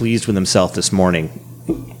very pleased with himself this morning,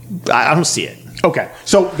 I don't see it. Okay,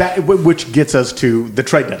 so that which gets us to the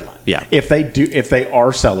trade deadline. Yeah. If they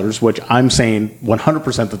are sellers, which I'm saying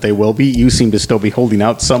 100% that they will be, you seem to still be holding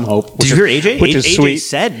out some hope. Did you hear AJ? Which is AJ sweet.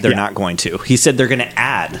 said they're not going to. He said they're going to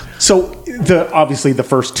add. So obviously the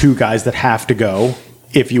first two guys that have to go,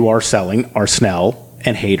 if you are selling, are Snell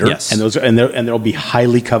and Hader. Yes. And they'll be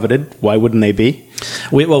highly coveted. Why wouldn't they be?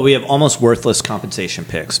 We have almost worthless compensation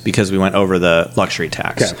picks because we went over the luxury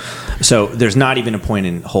tax. Okay. So there's not even a point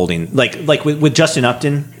in holding. Like with Justin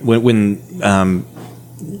Upton, when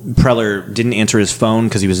Preller didn't answer his phone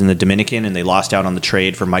because he was in the Dominican and they lost out on the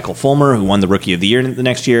trade for Michael Fulmer, who won the Rookie of the Year the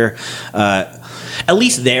next year. At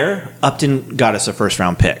least there, Upton got us a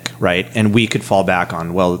first-round pick, right? And we could fall back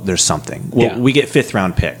on, well, there's something. Well, we get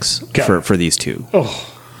fifth-round picks for these two.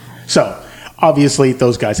 Oh. So, obviously,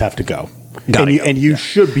 those guys have to go. And you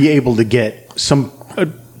should be able to get some...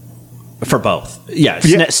 for both. Yeah.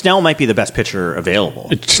 Snell might be the best pitcher available.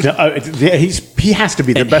 He has to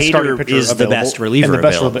be the best starting pitcher is available. The best reliever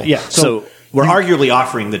available. Yeah. So we're arguably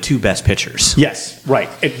offering the two best pitchers. Yes, right.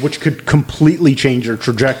 Which could completely change your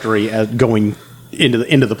trajectory as going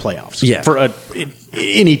into the playoffs. Yeah. For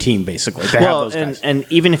any team, basically. To have those guys. And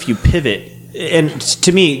even if you pivot, and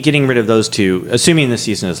to me, getting rid of those two, assuming the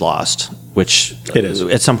season is lost, which it is,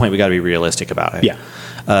 at some point we got to be realistic about it.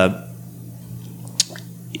 Yeah.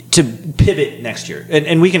 To pivot next year,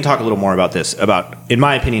 and we can talk a little more about this. In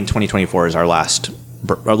my opinion, 2024 is our last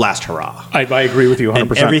hurrah. I agree with you 100%.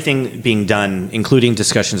 And everything being done, including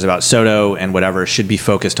discussions about Soto and whatever, should be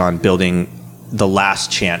focused on building the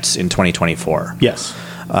last chance in 2024. Yes.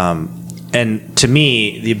 And to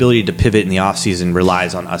me, the ability to pivot in the offseason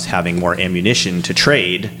relies on us having more ammunition to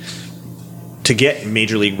trade to get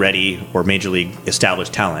major league ready or major league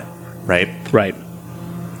established talent, right? Right.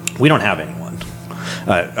 We don't have anyone.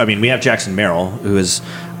 We have Jackson Merrill, who is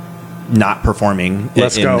not performing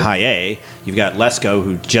in high A. You've got Lesko,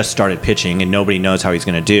 who just started pitching, and nobody knows how he's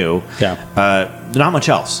going to do. Yeah. Not much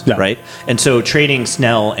else, right? And so trading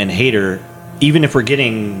Snell and Hader, even if we're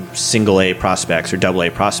getting single A prospects or double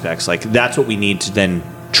A prospects, like that's what we need to then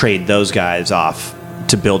trade those guys off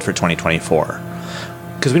to build for 2024.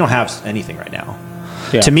 Because we don't have anything right now.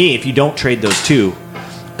 Yeah. To me, if you don't trade those two,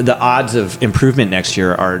 the odds of improvement next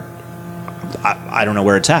year are, I don't know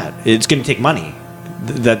where it's at. It's going to take money.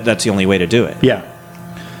 That's the only way to do it. Yeah.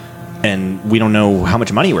 And we don't know how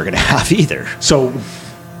much money we're going to have either. So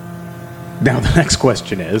now the next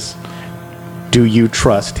question is, do you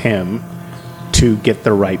trust him to get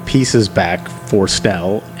the right pieces back for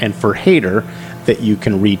Snell and for Hader that you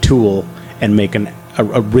can retool and make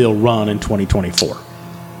a real run in 2024?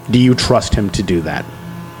 Do you trust him to do that?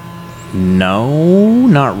 No,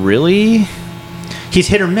 not really. He's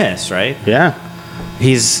hit or miss, right? Yeah.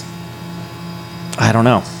 I don't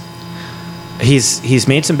know. He's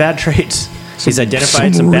made some bad trades. He's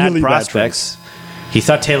identified some bad really prospects. He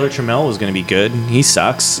thought Taylor Trammell was going to be good. He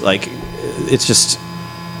sucks. Like, it's just,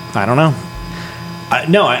 I don't know.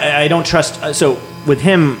 I don't trust. So with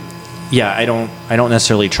him, yeah, I don't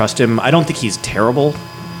necessarily trust him. I don't think he's terrible.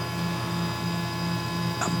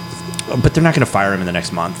 But they're not going to fire him in the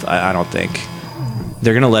next month. I don't think.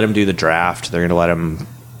 They're going to let him do the draft. They're going to let him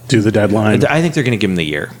do the deadline. I think they're going to give him the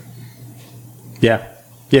year. Yeah.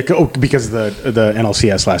 Yeah, because of the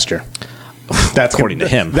NLCS last year. That's according to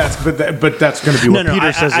him. But that's going to be what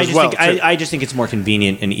Peter says as well. I just think it's more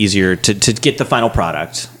convenient and easier to get the final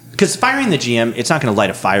product. Because firing the GM, it's not going to light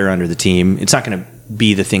a fire under the team. It's not going to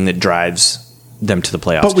be the thing that drives them to the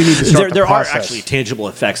playoffs. But we need to start there are actually tangible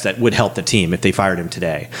effects that would help the team if they fired him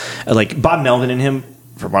today. Like Bob Melvin and him,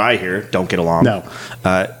 from what I hear, don't get along. No.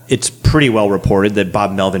 It's pretty well reported that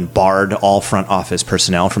Bob Melvin barred all front office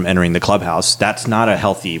personnel from entering the clubhouse. That's not a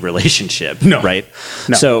healthy relationship, right?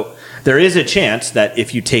 No. So there is a chance that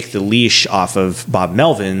if you take the leash off of Bob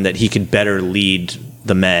Melvin, that he could better lead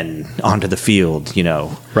the men onto the field,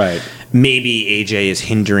 Right. Maybe AJ is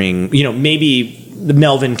hindering, maybe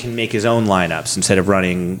Melvin can make his own lineups instead of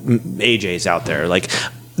running AJ's out there. Like,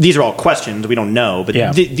 these are all questions. We don't know, but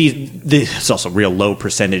it's also a real low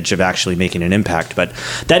percentage of actually making an impact. But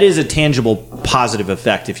that is a tangible positive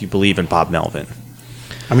effect if you believe in Bob Melvin.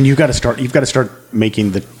 I mean, you've got to start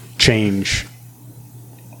making the change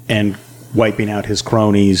and wiping out his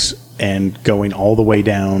cronies and going all the way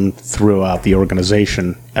down throughout the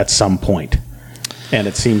organization at some point. And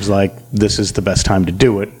it seems like this is the best time to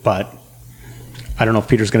do it, but I don't know if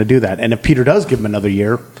Peter's going to do that. And if Peter does give him another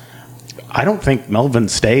year, I don't think Melvin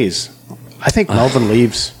stays. I think Melvin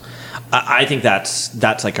leaves. I think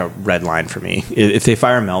that's like a red line for me. If they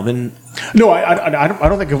fire Melvin, No, I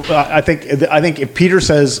don't think. I think if Peter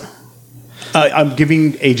says, "I'm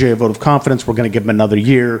giving AJ a vote of confidence. We're going to give him another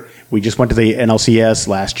year. We just went to the NLCS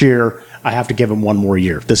last year. I have to give him one more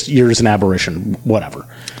year. This year is an aberration. Whatever."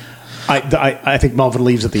 I think Melvin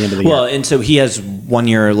leaves at the end of the year. Well, and so he has 1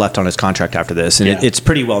 year left on his contract after this, and Yeah. it's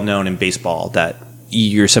pretty well known in baseball that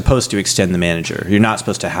you're supposed to extend the manager. You're not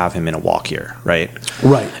supposed to have him in a walk year, right?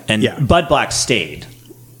 Right. And Yeah. Bud Black stayed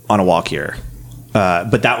on a walk year,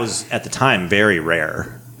 but that was at the time very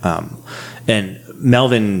rare. And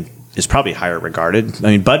Melvin is probably higher regarded.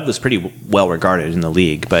 I mean, Bud was pretty well regarded in the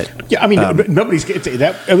league, but Yeah, I mean, nobody's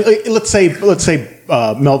that. I mean, let's say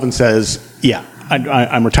Melvin says, "Yeah,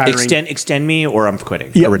 I'm retiring. extend me, or I'm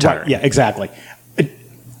quitting, Yeah, or retiring." right, yeah, exactly.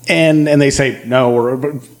 And they say no, or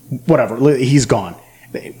whatever. He's gone.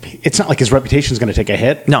 It's not like his reputation is going to take a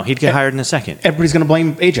hit. No, he'd get hired in a second. Everybody's going to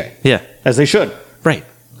blame AJ. Yeah, as they should. right.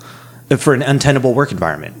 For an untenable work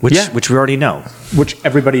environment, which we already know, which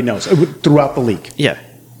everybody knows throughout the league. Yeah,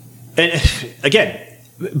 and again,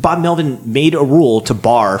 Bob Melvin made a rule to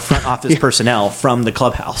bar front office personnel from the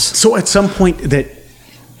clubhouse. So at some point that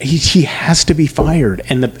he has to be fired,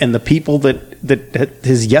 and the people that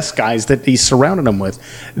his yes guys that he's surrounded him with,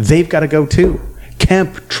 they've got to go too.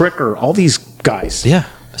 Kemp, Tricker, all these guys. Yeah,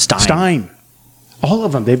 Stein. All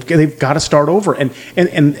of them. They've got to start over. And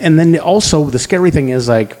then also the scary thing is,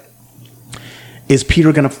 like, is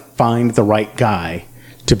Peter going to find the right guy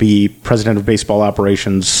to be president of baseball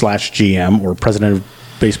operations / GM, or president of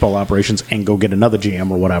baseball operations and go get another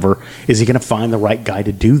GM or whatever? Is he going to find the right guy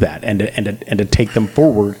to do that and to take them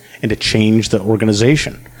forward and to change the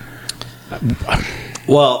organization?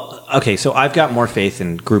 Well, okay, so I've got more faith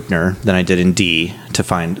in Grupner than I did in D to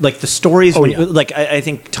find, like, the stories. Oh, yeah. Like, I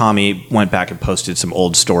think Tommy went back and posted some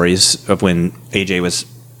old stories of when AJ was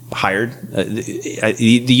hired.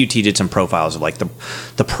 The UT did some profiles of, like,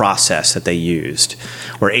 the process that they used,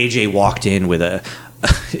 where AJ walked in with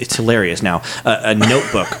it's hilarious now, a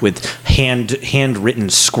notebook with handwritten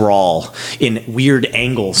scrawl in weird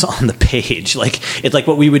angles on the page. Like, it's like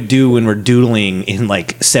what we would do when we're doodling in,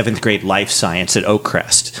 like, 7th grade life science at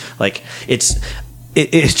Oakcrest. Like, it's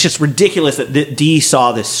just ridiculous that D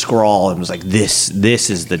saw this scrawl and was like, this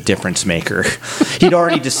is the difference maker. He'd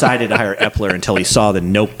already decided to hire Epler until he saw the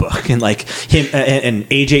notebook, and, like, him and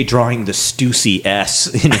AJ drawing the Stussy S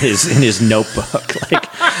in his notebook. Like,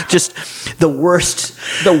 just the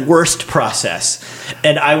worst process.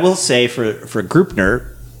 And I will say for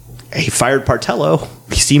Grupner, he fired Partello.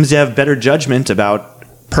 He seems to have better judgment about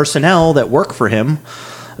personnel that work for him.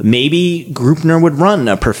 Maybe Grupner would run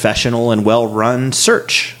a professional and well-run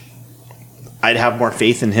search. I'd have more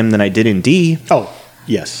faith in him than I did in D. Oh,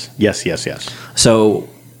 yes. So,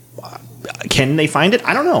 can they find it?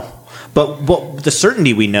 I don't know. But the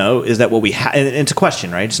certainty we know is that what we have, and it's a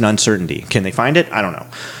question, right? It's an uncertainty. Can they find it? I don't know.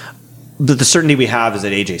 But the certainty we have is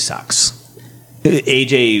that AJ sucks.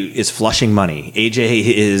 AJ is flushing money. AJ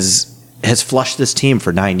has flushed this team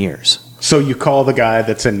for 9 years. So you call the guy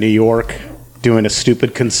that's in New York doing a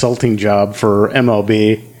stupid consulting job for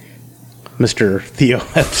MLB, Mr. Theo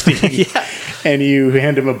Epstein, Yeah. and you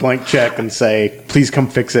hand him a blank check and say, "Please come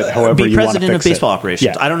fix it however you want to fix it." Be president of baseball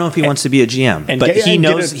operations. Yeah. I don't know if he wants to be a GM, but he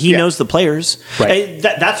knows the players. Right.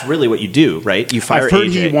 That's really what you do, right? You fire I've heard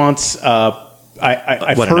AJ. he wants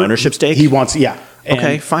I've What, heard an ownership stake? He wants, yeah. And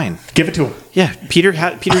Okay, fine. give it to him. Yeah, Peter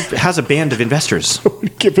has a band of investors.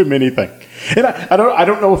 Give him anything. And I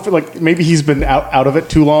don't know if, like, maybe he's been out of it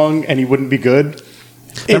too long and he wouldn't be good.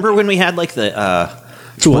 Remember when we had, like, the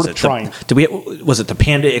worth trying. Was it the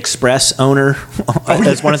Panda Express owner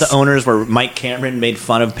as one of the owners, where Mike Cameron made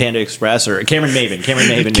fun of Panda Express, or Cameron Maben? Cameron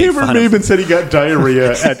Maben said he got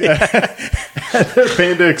diarrhea at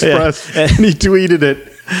Panda Express, and he tweeted it.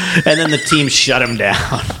 And then the team shut him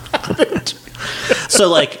down. So,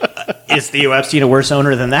 like, is Theo Epstein a worse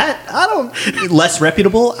owner than that? Less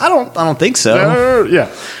reputable? I don't think so. Yeah.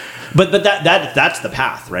 But that's the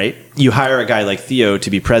path, right? You hire a guy like Theo to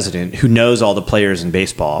be president, who knows all the players in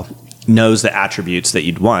baseball, knows the attributes that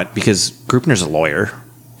you'd want, because Grupner's a lawyer.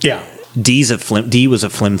 Yeah. D was a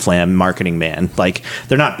flim-flam marketing man. Like,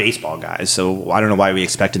 they're not baseball guys, so I don't know why we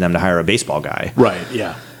expected them to hire a baseball guy. Right,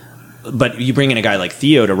 yeah. But you bring in a guy like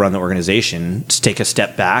Theo to run the organization, take a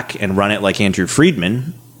step back and run it like Andrew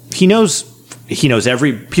Friedman. He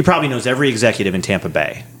probably knows every executive in Tampa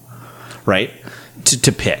Bay, right?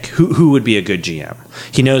 To pick who would be a good GM.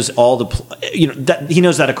 He knows he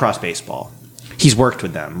knows that across baseball. He's worked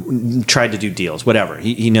with them, tried to do deals, whatever.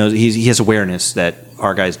 He knows he has awareness that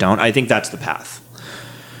our guys don't. I think that's the path.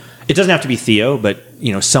 It doesn't have to be Theo, but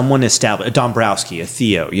someone established, a Dombrowski, a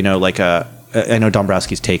Theo, like I know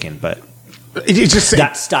Dombrowski's taken, but It's just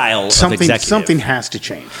that style of executive. Something has to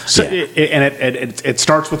change. So it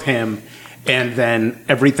starts with him, and then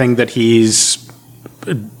everything that he's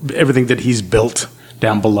built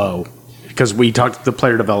down below. Because we talked the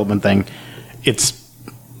player development thing,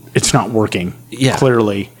 it's not working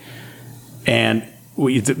clearly, and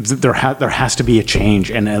there has to be a change,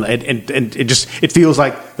 and it feels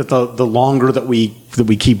like that the longer that we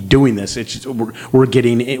keep doing this,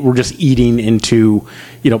 we're just eating into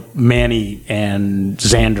Manny and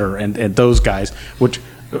Xander and those guys, which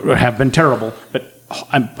have been terrible, but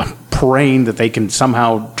I'm praying that they can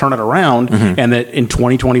somehow turn it around, and that in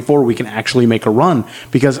 2024 we can actually make a run,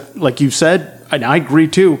 because like you said, and I agree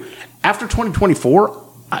too, after 2024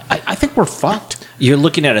 I think we're fucked. You're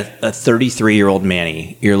looking at a 33-year-old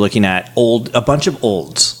Manny. You're looking at a bunch of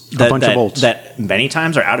olds. That many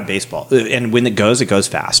times are out of baseball. And when it goes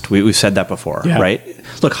fast. We've said that before, right?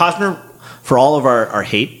 Look, Hosmer, for all of our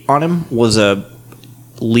hate on him, was a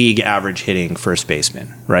league average hitting first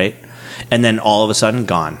baseman, right? And then all of a sudden,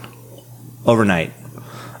 gone. Overnight.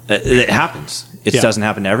 It happens. It doesn't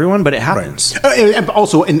happen to everyone, but it happens. Right. And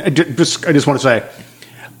also, I just want to say,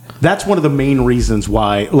 that's one of the main reasons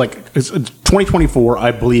why, 2024,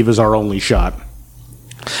 I believe, is our only shot.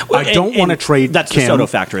 Well, I don't want to trade that's Kim, the Soto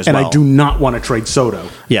factor as well. And I do not want to trade Soto.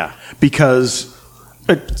 Yeah. Because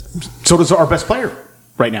Soto's our best player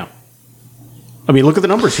right now. I mean, look at the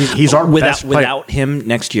numbers. He's our best player. Without him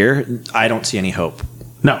next year, I don't see any hope.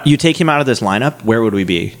 No. You take him out of this lineup, where would we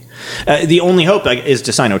be? The only hope is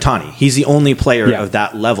to sign Ohtani. He's the only player of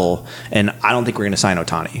that level, and I don't think we're going to sign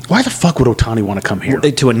Ohtani. Why the fuck would Ohtani want to come here?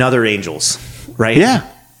 To another Angels, right? Yeah,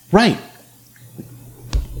 right.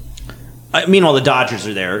 Meanwhile, the Dodgers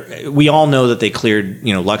are there. We all know that they cleared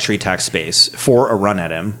luxury tax space for a run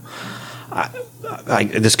at him.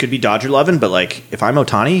 This could be Dodger loving, but if I'm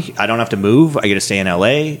Ohtani, I don't have to move. I get to stay in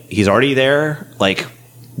LA. He's already there.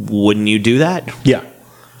 Wouldn't you do that? Yeah.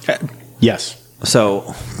 Yes.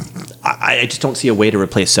 So I just don't see a way to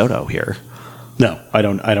replace Soto here. No, I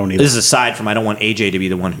don't either. This is aside from I don't want AJ to be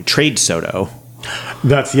the one who trades Soto.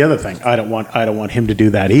 That's the other thing. I don't want him to do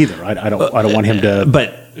that either. I don't want him to.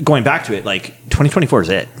 But going back to it, 2024 is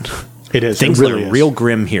it. It is. Things really look real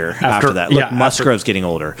grim here after that. Look, Musgrove's getting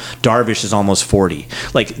older. Darvish is almost 40.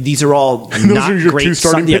 These are all not great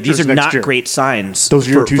signs. Yeah, these are not great signs. Those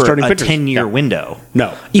are your two starting pitchers. A 10-year window.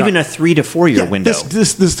 No, even a 3 to 4 year window.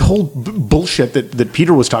 This whole bullshit that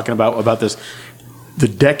Peter was talking about this, the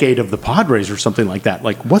decade of the Padres or something like that.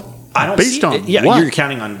 What? I don't based on yeah, what? You're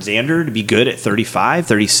counting on Xander to be good at 35,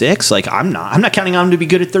 36. I'm not counting on him to be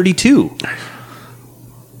good at 32.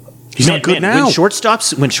 He's not good now. When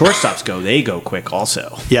shortstops go, they go quick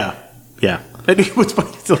also. Yeah. And what's funny,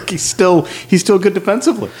 he's still good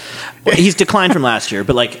defensively. He's declined from last year,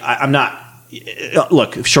 but I'm not.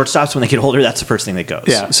 Look, shortstops when they get older, that's the first thing that goes.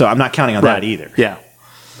 Yeah. So I'm not counting on that either. Yeah.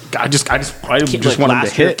 I just want him to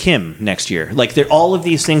hit Kim next year. All of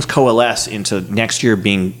these things coalesce into next year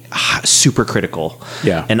being super critical.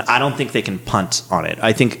 Yeah. And I don't think they can punt on it.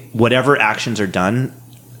 I think whatever actions are done,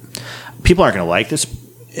 people aren't going to like this.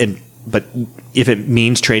 But if it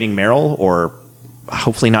means trading Merrill or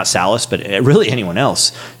hopefully not Salas, but really anyone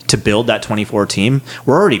else to build that 24 team,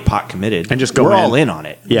 we're already pot committed and just go. We're all in on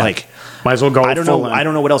it. Yeah, might as well go. I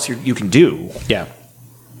don't know what else you can do. Yeah,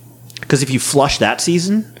 because if you flush that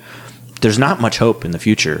season, there's not much hope in the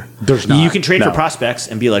future. There's not. You can trade for prospects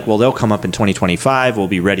and be like, well, they'll come up in 2025. We'll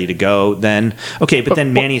be ready to go then. Okay, but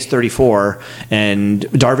then Manny's 34 and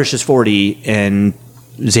Darvish is 40 and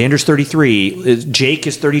Xander's 33. Jake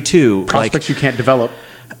is 32. Prospects you can't develop.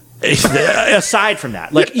 Aside from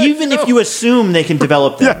that, even if you assume they can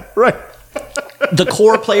develop them, yeah, right. The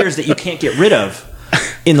core players that you can't get rid of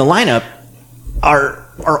in the lineup are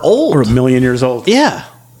old or a million years old. Yeah.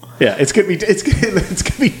 It's gonna be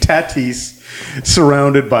Tatis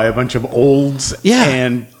surrounded by a bunch of olds. Yeah.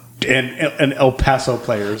 And El Paso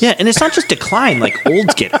players. Yeah, and it's not just decline.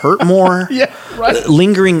 Olds get hurt more. Yeah, right.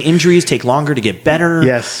 Lingering injuries take longer to get better.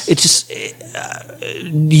 Yes. It's just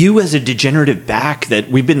you as a degenerative back that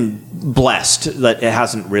we've been blessed that it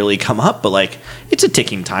hasn't really come up, but it's a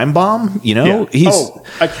ticking time bomb. Yeah.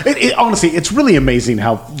 Honestly, it's really amazing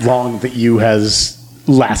how long that you has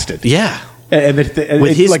lasted. Yeah, and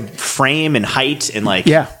with his frame and height and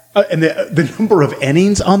and the number of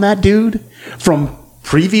innings on that dude from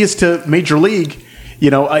previous to Major League,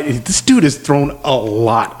 this dude has thrown a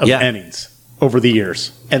lot of innings over the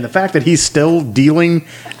years. And the fact that he's still dealing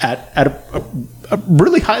at a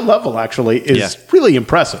really high level, actually, is really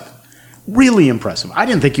impressive. Really impressive. I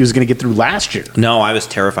didn't think he was going to get through last year. No, I was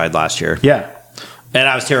terrified last year. Yeah. And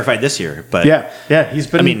I was terrified this year, but he's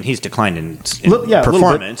been. I mean, he's declined in a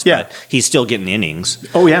performance, bit, but he's still getting innings.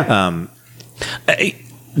 Oh yeah.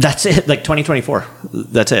 That's it. Like 2024.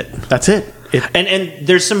 That's it. That's it. And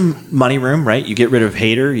there's some money room, right? You get rid of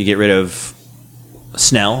Hader, you get rid of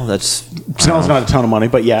Snell. Snell's not a ton of money,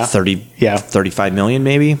 but 35 million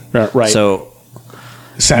maybe. Right. So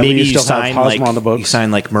sadly, maybe you still have Hosmer on the books. You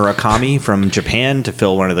sign like Murakami from Japan to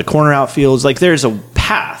fill one of the corner outfields. Like there's a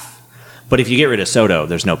path. But if you get rid of Soto,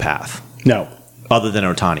 there's no path. No. Other than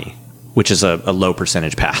Ohtani, which is a low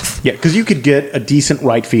percentage path. Yeah, because you could get a decent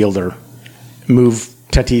right fielder, move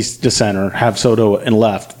Tatis to center, have Soto in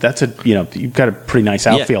left. That's you've got a pretty nice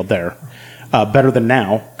outfield there. Better than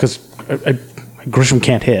now, because Grisham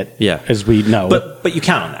can't hit, as we know. But you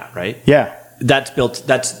count on that, right? Yeah. That's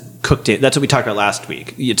cooked in. That's what we talked about last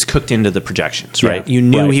week. It's cooked into the projections, right? You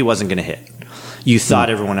knew he wasn't going to hit. You thought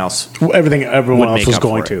everyone else was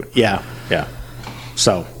going to. Yeah.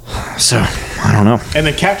 So I don't know. And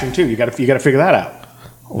then catching too. You got to figure that out.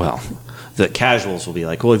 Well, the casuals will be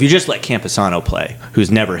like, well, if you just let Campusano play, who's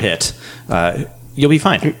never hit, you'll be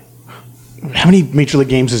fine. How many Major League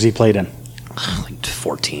games has he played in? Like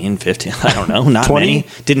 14, 15, I don't know. Not 20, many.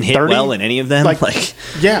 Didn't hit 30? well in any of them.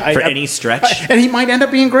 For any stretch. And he might end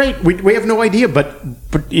up being great. We have no idea, but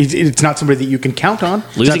it's not somebody that you can count on.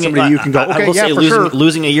 Losing somebody you can go, okay, I will say for sure.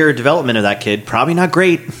 Losing a year of development of that kid, probably not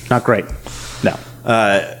great. Not great. No.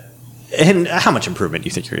 And how much improvement do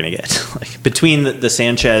you think you're going to get? Like between the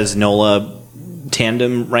Sanchez-Nola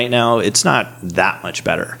tandem right now, it's not that much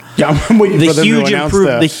better. Yeah, I'm waiting for them to announce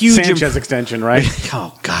the Sanchez extension, right?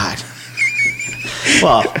 Oh, God.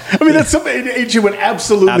 Well, I mean, that's something AJ would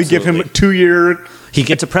absolutely give him a 2-year. He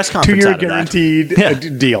gets a press conference. 2-year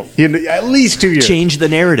guaranteed deal. At least 2 years. Change the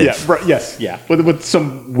narrative. Yeah. Right, yes. Yeah. With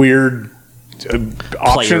some weird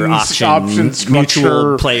option structure.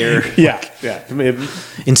 Mutual player. Yeah.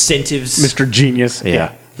 Incentives. Mr. Genius.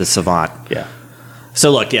 Yeah. The savant. Yeah.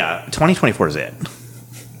 So look, 2024 is it.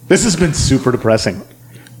 This has been super depressing.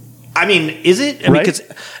 I mean, is it? I mean, because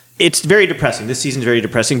it's very depressing. This season's very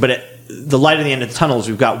depressing, but the light at the end of the tunnel is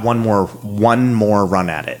we've got one more run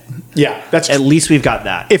at it. Yeah, that's at least we've got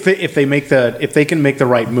that. If they can make the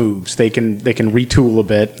right moves, they can retool a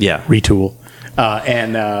bit. Yeah, retool,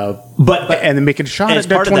 and then make a shot at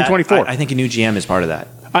 2024. I think a new GM is part of that.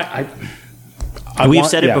 We've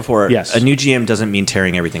said it before. Yes. A new GM doesn't mean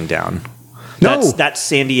tearing everything down. No, that's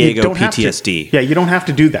San Diego PTSD. Yeah, you don't have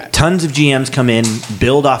to do that. Tons of GMs come in,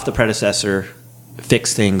 build off the predecessor,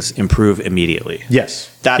 fix things, improve immediately.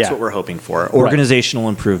 Yes. That's what we're hoping for. Organizational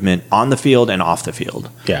improvement on the field and off the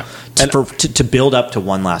field. Yeah. To build up to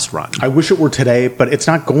one last run. I wish it were today, but it's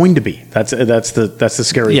not going to be. That's the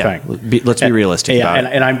scary thing. Let's be realistic about it.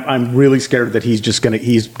 And I'm really scared that he's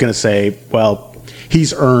gonna say, well,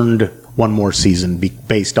 he's earned one more season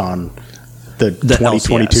based on the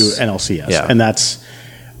 2022 NLCS. Yeah. And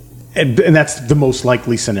that's the most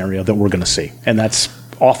likely scenario that we're going to see. And that's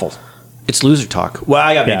awful. It's loser talk. Well,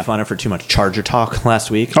 I got made fun of for too much Charger talk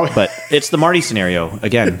last week, but it's the Marty scenario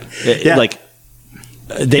again.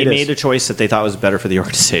 They made a choice that they thought was better for the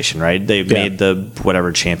organization, right? They made the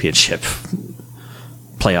whatever championship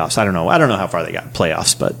playoffs. I don't know how far they got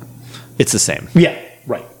playoffs, but it's the same. Yeah,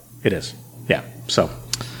 right. It is. Yeah. So,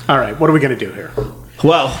 all right. What are we going to do here?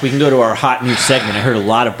 Well, we can go to our hot news segment. I heard a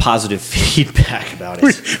lot of positive feedback about it.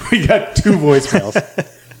 We got 2 voicemails.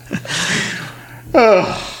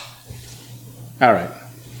 All right.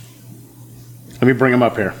 Let me bring them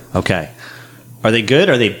up here. Okay. Are they good?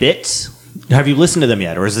 Are they bits? Have you listened to them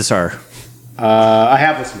yet, or is this our? I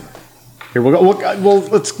have listened. Here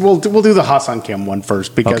we'll do the Hassan Kim one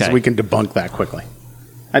first because we can debunk that quickly.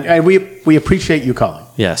 And we appreciate you calling.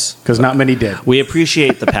 Yes, because not many did. We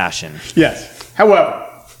appreciate the passion. Yes. However,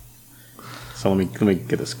 so let me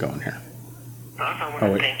get this going here. I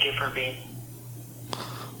want to thank you for being.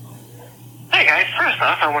 Hey guys, first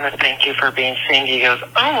off, I want to thank you for being San Diego's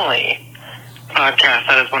only podcast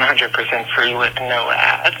that is 100% free with no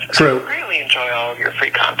ads. True. I really enjoy all of your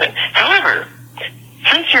free content. However,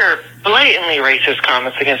 since your blatantly racist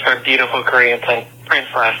comments against our beautiful Korean prince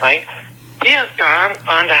last night, he has gone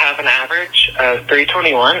on to have an average of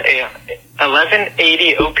 321, a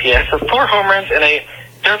 1180 OPS of 4 home runs, and a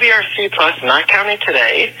WRC plus, not counting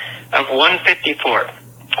today, of 154.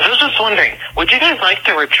 I was just wondering, would you guys like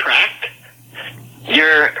to retract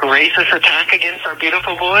your racist attack against our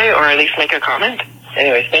beautiful boy, or at least make a comment?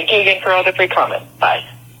 Anyways, thank you again for all the free comments. Bye.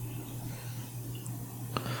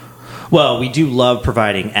 Well, we do love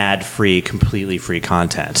providing ad-free, completely free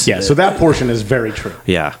content. Yeah, so that portion is very true.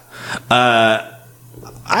 Yeah.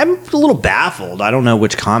 I'm a little baffled. I don't know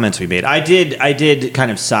which comments we made. I did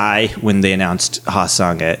kind of sigh when they announced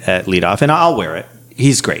Ha-Sung at leadoff, and I'll wear it.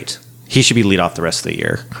 He's great. He should be leadoff the rest of the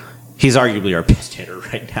year. He's arguably our best hitter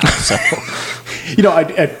right now. So,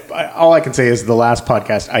 all I can say is the last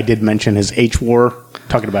podcast I did mention his H-war,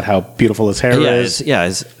 talking about how beautiful his hair is.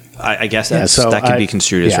 I guess that could be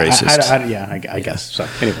construed as racist. I guess. So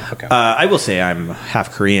anyway, okay. I will say I'm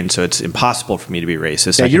half Korean, so it's impossible for me to be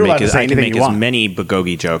racist. Yeah, you're allowed to say I can anything make you as want. many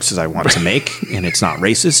bulgogi jokes as I want to make, and it's not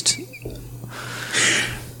racist.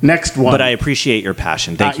 Next one. But I appreciate your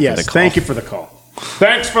passion. Thank you for the call. Thank you for the call.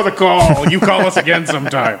 Thanks for the call. You call us again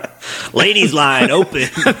sometime. Ladies line open.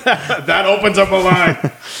 That opens up a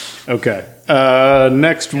line. Okay.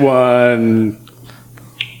 Next one.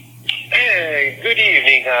 Hey, good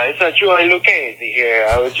evening, guys. It's Joy Lucchese here.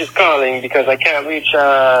 I was just calling because I can't reach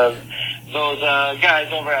those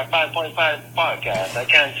guys over at 5.5 Podcast. I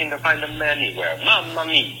can't seem to find them anywhere. Mamma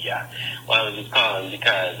mia. Well, I was just calling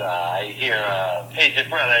because I hear AJ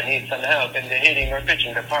Preller needs some help in the hitting or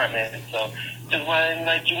pitching department. So just wanted to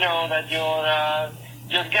let you know that your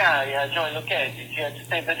guy, Joy Lucchese, is here to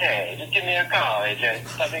save the day. Just give me a call, AJ.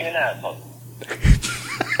 Stop being an asshole.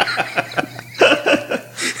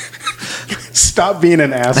 Stop being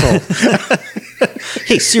an asshole.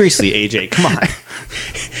 Hey, seriously, AJ, come on.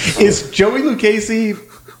 Is Joey Lucchese,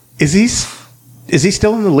 is he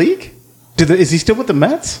still in the league? Is he still with the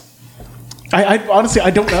Mets? I honestly,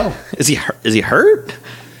 I don't know. Is he hurt?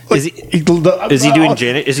 Is he doing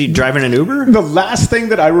Janet? Is he driving an Uber? The last thing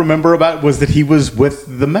that I remember about was that he was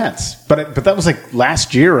with the Mets, but that was like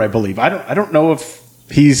last year, I believe. I don't know if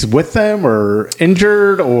he's with them or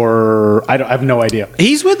injured or I have no idea.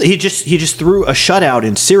 He just threw a shutout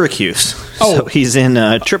in Syracuse. Oh. So he's in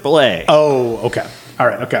AAA. Oh, okay. All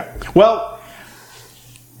right, okay. Well,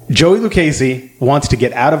 Joey Lucchese wants to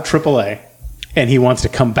get out of AAA, and he wants to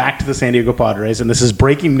come back to the San Diego Padres, and this is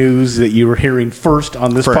breaking news that you were hearing first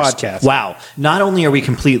on this podcast. Wow. Not only are we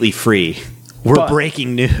completely free, we're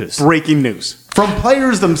breaking news. Breaking news. From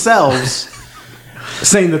players themselves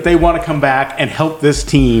saying that they want to come back and help this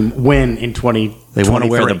team win in 2023. They want to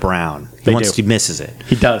wear the brown. He misses it.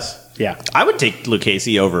 He does, yeah. I would take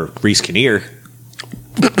Lucchese over Reese Kinnear.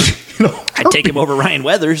 I'd take him over Ryan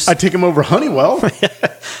Weathers. I'd take him over Honeywell.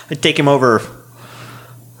 I'd take him over...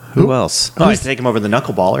 Who else? I'd take him over the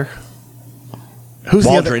knuckleballer.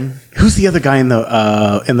 Waldron. Who's the other guy in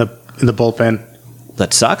the bullpen?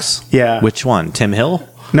 That sucks? Yeah. Which one? Tim Hill?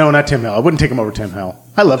 No, not Tim Hill. I wouldn't take him over Tim Hill.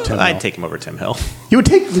 I love Tim Hill. I'd take him over Tim Hill. You would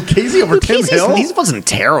take Lucchese over Tim Hill? He wasn't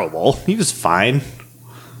terrible. He was fine.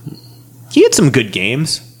 He had some good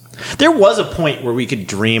games. There was a point where we could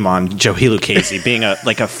dream on Joey Lucchese being a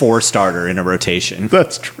 4-starter in a rotation.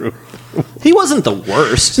 That's true. He wasn't the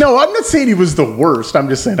worst. No, I'm not saying he was the worst. I'm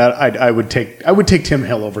just saying I would take Tim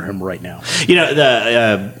Hill over him right now. You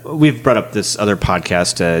know, we've brought up this other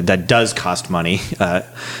podcast that does cost money.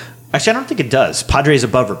 Actually, I don't think it does. Padres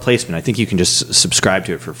Above Replacement. I think you can just subscribe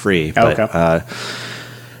to it for free. But, okay.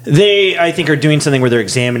 They, I think, are doing something where they're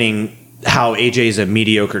examining how AJ is a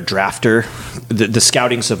mediocre drafter. The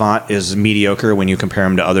scouting savant is mediocre when you compare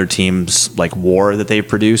him to other teams like WAR that they've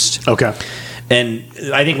produced. Okay. And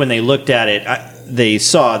I think when they looked at it, they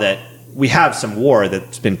saw that we have some WAR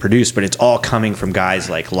that's been produced, but it's all coming from guys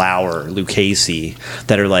like Lauer, Lucchese,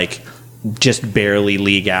 that are like just barely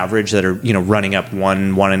league average, that are, you know, running up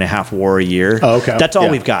 1.5 WAR a year. Oh, okay. That's all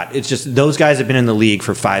we've got. It's just those guys have been in the league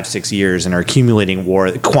for 5-6 years and are accumulating WAR,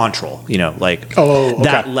 Quantrill, you know, like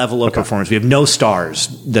that level of performance. We have no stars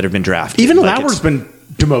that have been drafted. Even Lauer's been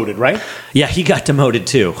demoted, right? Yeah, he got demoted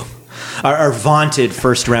too. Our vaunted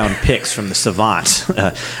first-round picks from the Savant,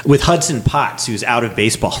 with Hudson Potts, who's out of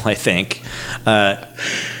baseball, I think. So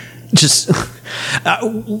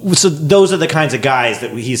those are the kinds of guys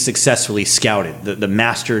that he's successfully scouted. The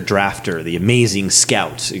master drafter, the amazing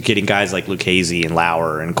scout, getting guys like Lucchese and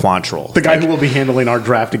Lauer and Quantrill. The guy who will be handling our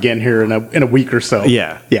draft again here in a week or so.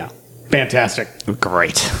 Yeah. Yeah. Fantastic.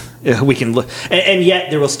 Great. We can look, and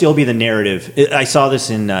yet there will still be the narrative. I saw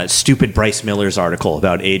this in stupid Bryce Miller's article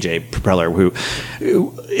about AJ Preller, who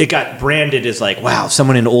it got branded as like, wow,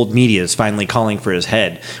 someone in old media is finally calling for his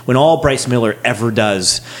head. When all Bryce Miller ever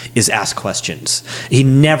does is ask questions. He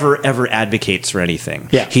never ever advocates for anything.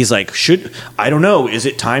 Yeah. He's like, I don't know. Is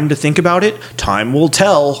it time to think about it? Time will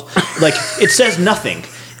tell. Like, it says nothing.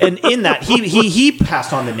 And in that, he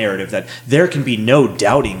passed on the narrative that there can be no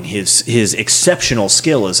doubting his exceptional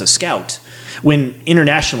skill as a scout. When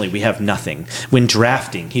internationally we have nothing. When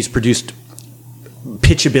drafting, he's produced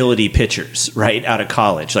pitchability pitchers right out of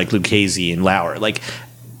college, like Lucchese and Lauer. Like,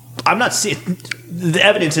 I'm not seeing the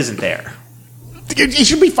evidence isn't there. He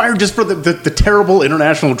should be fired just for the terrible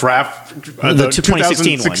international draft. The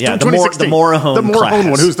 2016 one, yeah. The Morahone class.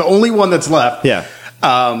 One, who's the only one that's left. Yeah.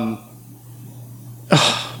 Oh,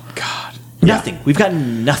 God. Nothing. We've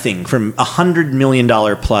gotten nothing from $100 million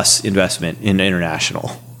plus investment in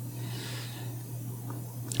international.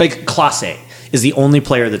 Like, Clase is the only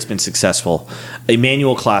player that's been successful.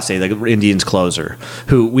 Emmanuel Clase, the Indians closer,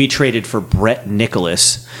 who we traded for Brett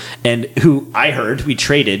Nicholas, and who I heard we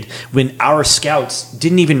traded when our scouts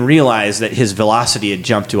didn't even realize that his velocity had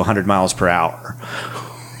jumped to 100 miles per hour.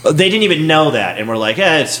 They didn't even know that, and we're like,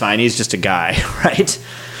 it's fine, he's just a guy, right?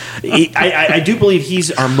 I do believe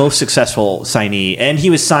he's our most successful signee, and he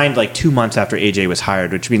was signed like 2 months after AJ was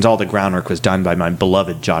hired, which means all the groundwork was done by my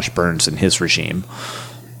beloved Josh Burns and his regime.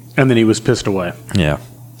 And then he was pissed away. Yeah.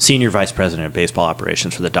 Senior vice president of baseball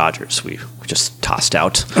operations for the Dodgers. We just tossed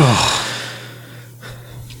out.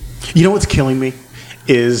 You know what's killing me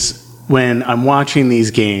is when I'm watching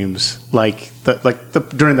these games, during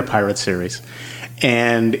the Pirates series,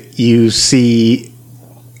 and you see,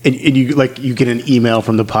 and you get an email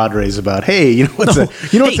from the Padres about, hey, what's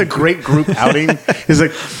a great group outing? It's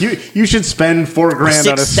like you should spend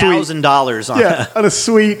 $4,000 on a suite, $6,000 on a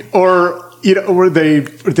suite, or. Where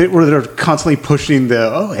they're constantly pushing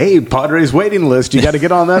the Padres waiting list. You got to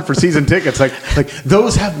get on that for season tickets. Like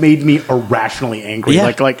those have made me irrationally angry.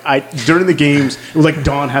 Yeah. Like during the games,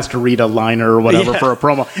 Don has to read a liner or whatever for a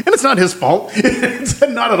promo, and it's not his fault. It's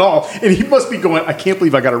not at all. And he must be going, I can't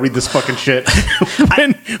believe I got to read this fucking shit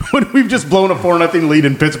when we've just blown a 4-0 lead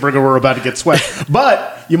in Pittsburgh and we're about to get swept.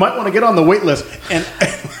 But you might want to get on the wait list. And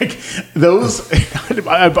like those,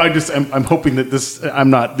 I'm hoping that I'm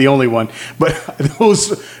not the only one. But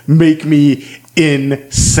those make me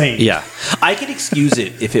insane. Yeah. I could excuse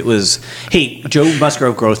it if it was, hey, Joe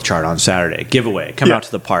Musgrove growth chart on Saturday, giveaway, come out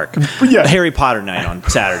to the park. Yeah. Harry Potter night on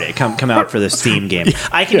Saturday, come out for this theme game.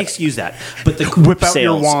 I can excuse that. But the whip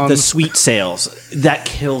sales, the sweet sales, that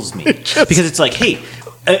kills me. Because it's like, hey,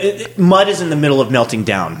 mud is in the middle of melting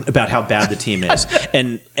down about how bad the team is,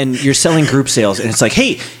 and you're selling group sales, and it's like,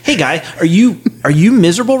 hey guy, are you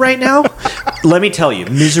miserable right now? Let me tell you,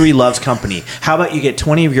 misery loves company. How about you get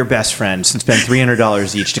 20 of your best friends and spend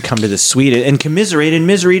 $300 each to come to this suite and commiserate in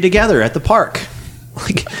misery together at the park?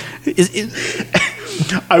 Like,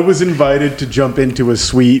 I was invited to jump into a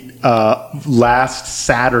suite last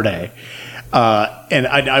Saturday, and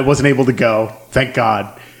I wasn't able to go, thank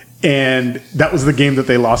God. And that was the game that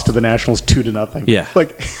they lost to the Nationals 2-0. Yeah.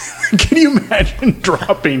 Like, can you imagine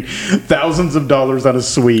dropping thousands of dollars on a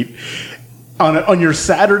suite on your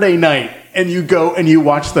Saturday night, and you go and you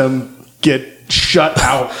watch them get shut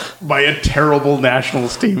out by a terrible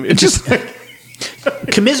Nationals team? It's just like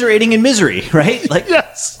commiserating in misery, right? Like,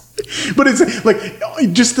 yes. But it's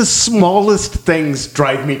like just the smallest things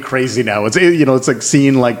drive me crazy now. It's like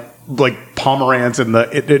seeing like Pomeranz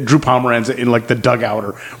Drew Pomeranz in like the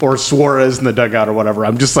dugout or Suarez in the dugout or whatever.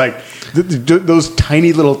 I'm just like those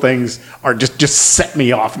tiny little things are just set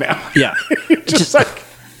me off now. Yeah, just like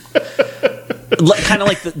kind of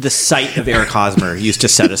like the sight of Eric Hosmer used to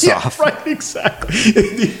set us off. Right, exactly.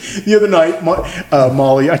 The other night,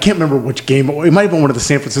 Molly, I can't remember which game. It might have been one of the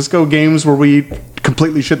San Francisco games where we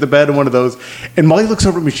completely shit the bed in one of those. And Molly looks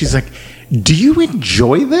over at me. She's like, "Do you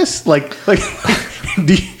enjoy this? Like,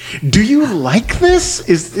 do you like this?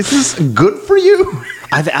 Is this good for you?"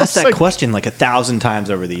 I've asked that question like 1,000 times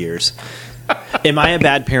over the years. Am I a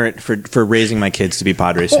bad parent for raising my kids to be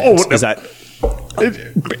Padres fans? Is that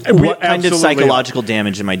what kind of psychological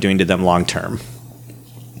damage am I doing to them long term?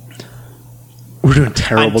 We're doing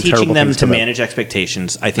terrible. I'm teaching them to manage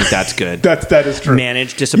expectations. I think that's good. that is true.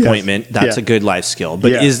 Manage disappointment. Yes. That's a good life skill.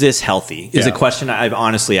 But is this healthy? Is a question I've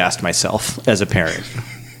honestly asked myself as a parent.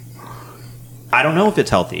 I don't know if it's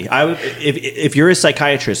healthy. If you're a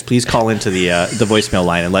psychiatrist, please call into the voicemail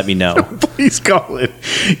line and let me know. Please call in.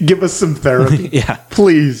 Give us some therapy. Yeah.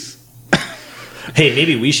 Please. Hey,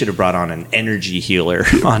 maybe we should have brought on an energy healer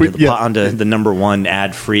onto the number one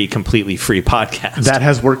ad-free, completely free podcast. That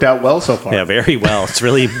has worked out well so far. Yeah, very well. It's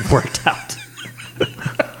really worked out.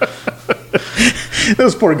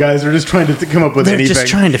 Those poor guys are just trying to come up with anything. They're just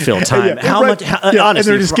trying to fill time.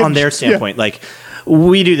 Honestly, on their standpoint, like,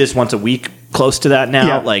 we do this once a week, close to that now.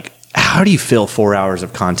 Yeah. Like, how do you fill 4 hours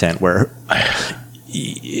of content where...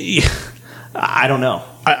 I don't know.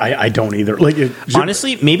 I don't either.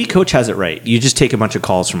 Honestly, maybe Coach has it right. You just take a bunch of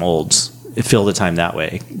calls from olds, fill the time that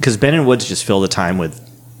way. Because Ben and Woods just fill the time with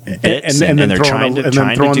bits, and they're trying to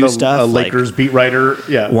do stuff. A Lakers beat writer,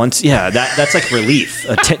 that's like relief.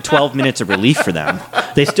 12 minutes of relief for them.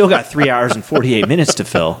 They still got 3 hours and 48 minutes to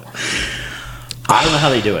fill. I don't know how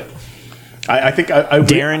they do it. I think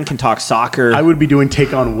Darren can talk soccer. I would be doing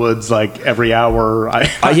Take on Woods like every hour.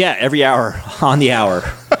 Yeah, every hour on the hour.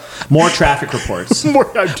 More traffic reports. More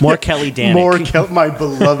Kelly Danick. My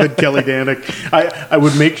beloved Kelly Danick. I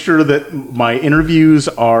would make sure that my interviews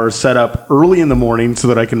are set up early in the morning so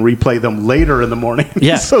that I can replay them later in the the morning.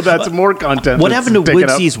 Yeah. So that's more content. What happened to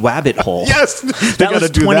Woodsy's Wabbit Hole? Yes. That was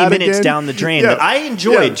 20 minutes down the drain that I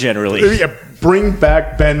enjoyed generally. Yeah. Bring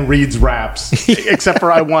back Ben Reed's raps, except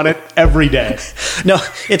for I want it every day. No,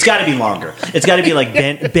 it's got to be longer. It's got to be like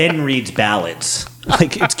Ben Reed's ballads.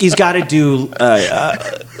 Like he's got to do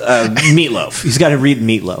Meatloaf. He's got to read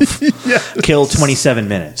Meatloaf. Yes. Kill 27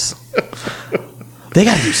 minutes. They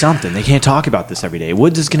got to do something. They can't talk about this every day.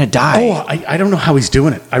 Woods is going to die. Oh, I don't know how he's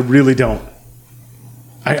doing it. I really don't.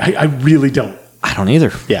 I really don't. I don't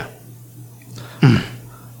either. Yeah.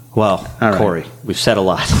 Well, right. Corey, we've said a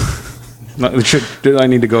lot. I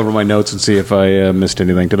need to go over my notes and see if I missed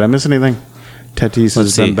anything. Did I miss anything? Tatis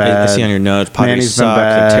has been bad. I see on your notes. Padres suck.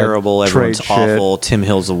 They're terrible. Everyone's awful. Tim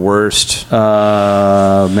Hill's the worst.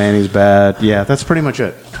 Manny's bad. Yeah, that's pretty much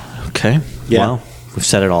it. Okay. Yeah. Well, we've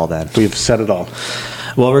said it all then. We've said it all.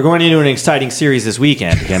 Well, we're going into an exciting series this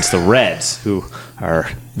weekend against the Reds, who are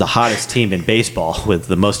the hottest team in baseball with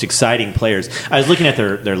the most exciting players. I was looking at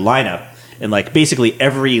their lineup, and like basically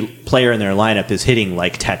every player in their lineup is hitting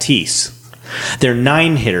like Tatis. Their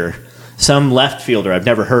 9-hitter, some left fielder I've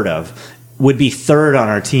never heard of, would be third on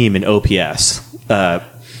our team in OPS. But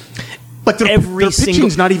their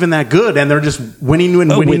pitching's not even that good, and they're just winning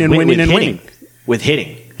and winning. With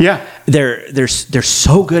hitting. Yeah. They're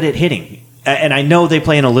so good at hitting. And I know they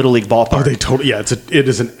play in a Little League ballpark. Oh, they totally, yeah, it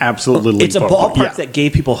is an absolute Little League ballpark. It's a ballpark that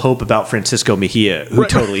gave people hope about Francisco Mejia, who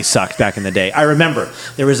totally sucked back in the day. I remember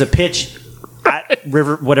there was a pitch at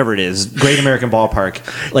River, whatever it is, Great American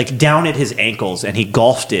Ballpark, like down at his ankles, and he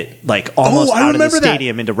golfed it like almost out of the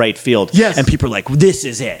stadium into right field. Yes. And people are like, "This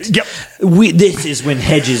is it. Yep. This is when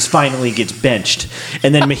Hedges finally gets benched."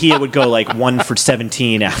 And then Mejia would go like 1 for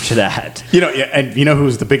 17 after that. And you know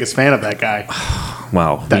who's the biggest fan of that guy?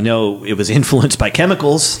 Wow. We know it was influenced by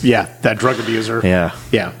chemicals. Yeah, that drug abuser. Yeah.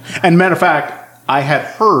 Yeah. And matter of fact, I had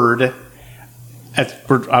heard,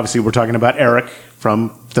 obviously we're talking about Eric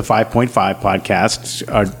from the 5.5 podcast,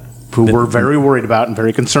 who we're very worried about and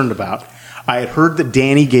very concerned about. I had heard that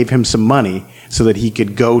Danny gave him some money so that he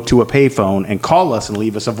could go to a payphone and call us and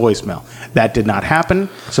leave us a voicemail. That did not happen,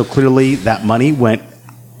 so clearly that money went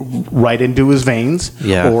right into his veins,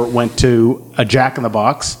 or went to a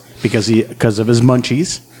Jack-in-the-Box because of his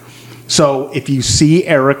munchies. So if you see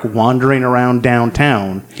Eric wandering around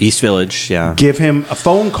downtown, East Village, give him a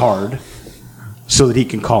phone card so that he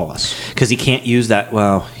can call us. Because he can't use that.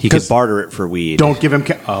 Well, he could barter it for weed. Don't give him.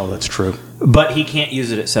 Oh, that's true. But he can't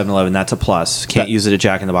use it at 7-Eleven. That's a plus. Can't use it at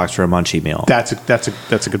Jack in the Box for a munchie meal. That's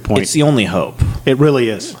a good point. It's the only hope. It really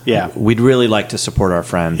is. Yeah. We'd really like to support our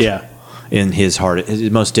friend. Yeah. In his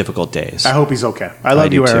most difficult days. I hope he's okay. I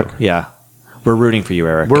love you, Eric. Too. Yeah. We're rooting for you,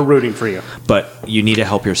 Eric. We're rooting for you. But you need to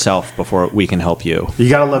help yourself before we can help you. You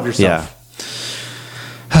got to love yourself.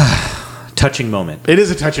 Yeah. Touching moment. It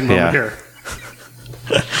is a touching moment here.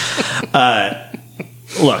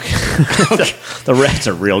 Look, the Reds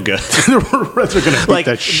are real good. The Reds are going to beat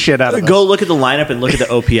the shit out of us. Go look at the lineup and look at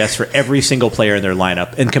the OPS for every single player in their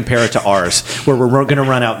lineup and compare it to ours, where we're going to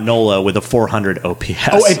run out Nola with a 400 OPS.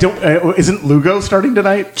 Oh, and isn't Lugo starting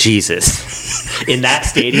tonight? Jesus. In that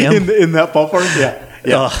stadium? in that ballpark? Yeah.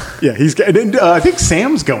 Yeah, he's. I think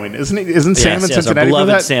Sam's going, isn't he? Isn't Sam in Cincinnati for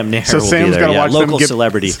that? Sam Nair so Sam's got to watch local them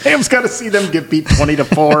celebrity. Sam's got to see them get beat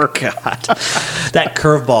 20-4. God, that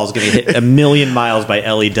curveball is going to hit a million miles by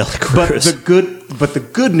Ellie De La Cruz. But the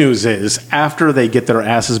good news is, after they get their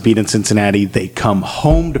asses beat in Cincinnati, they come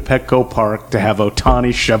home to Petco Park to have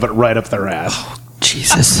Ohtani shove it right up their ass. Oh,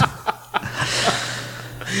 Jesus.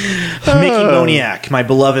 Mickey Moniak, my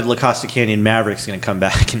beloved La Costa Canyon Mavericks, is going to come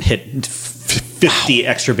back and hit 50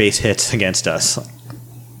 extra base hits against us.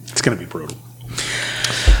 It's going to be brutal.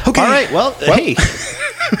 Okay. All right. Well, hey.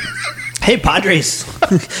 Hey, Padres.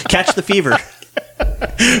 Catch the fever.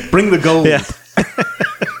 Bring the gold. Yeah.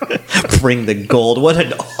 Bring the gold. What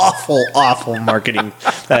an awful, awful marketing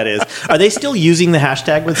that is. Are they still using the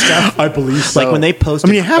hashtag with stuff? I believe so. Like when they post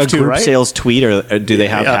you have a group sales tweet, or do they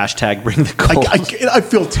have hashtag bring the gold? I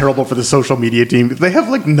feel terrible for the social media team. They have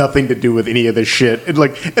like nothing to do with any of this shit. And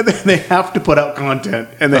then they have to put out content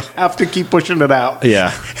and they have to keep pushing it out.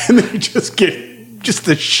 Yeah. And they just get just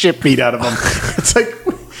the shit beat out of them. It's like,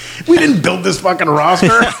 we didn't build this fucking roster.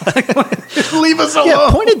 Leave us alone. Yeah,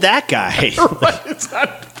 point at that guy. Right, it's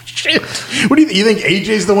not shit. What do you think?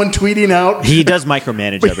 AJ's the one tweeting out? He does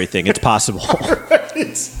micromanage everything. It's possible.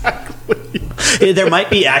 Exactly. There might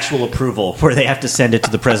be actual approval where they have to send it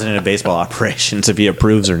to the president of baseball operations if he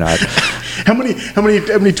approves or not. How many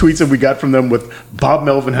tweets have we got from them with Bob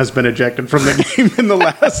Melvin has been ejected from the game in the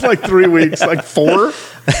last 3 weeks? 4?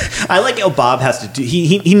 I like how Bob has to do.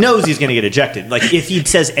 He knows he's going to get ejected. Like if he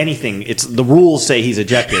says anything, it's the rules say he's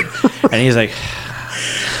ejected, and he's like,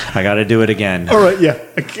 I got to do it again. All right, yeah.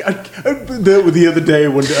 The other day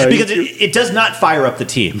when because it does not fire up the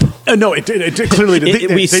team. No, it clearly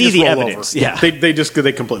did. We see the evidence. Over. Yeah,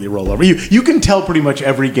 they completely roll over. You can tell pretty much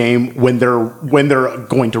every game when they're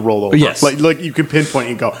going to roll over. Yes, like you can pinpoint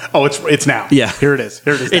and go, oh, it's now. Yeah, here it is.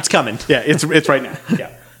 Now. It's coming. Yeah, it's right now.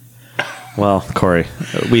 Yeah. Well, Corey,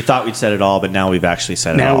 we thought we'd said it all, but now we've actually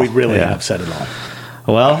said it all. Now we really have said it all.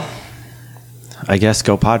 Well, I guess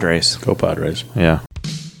go Padres. Go Padres. Yeah.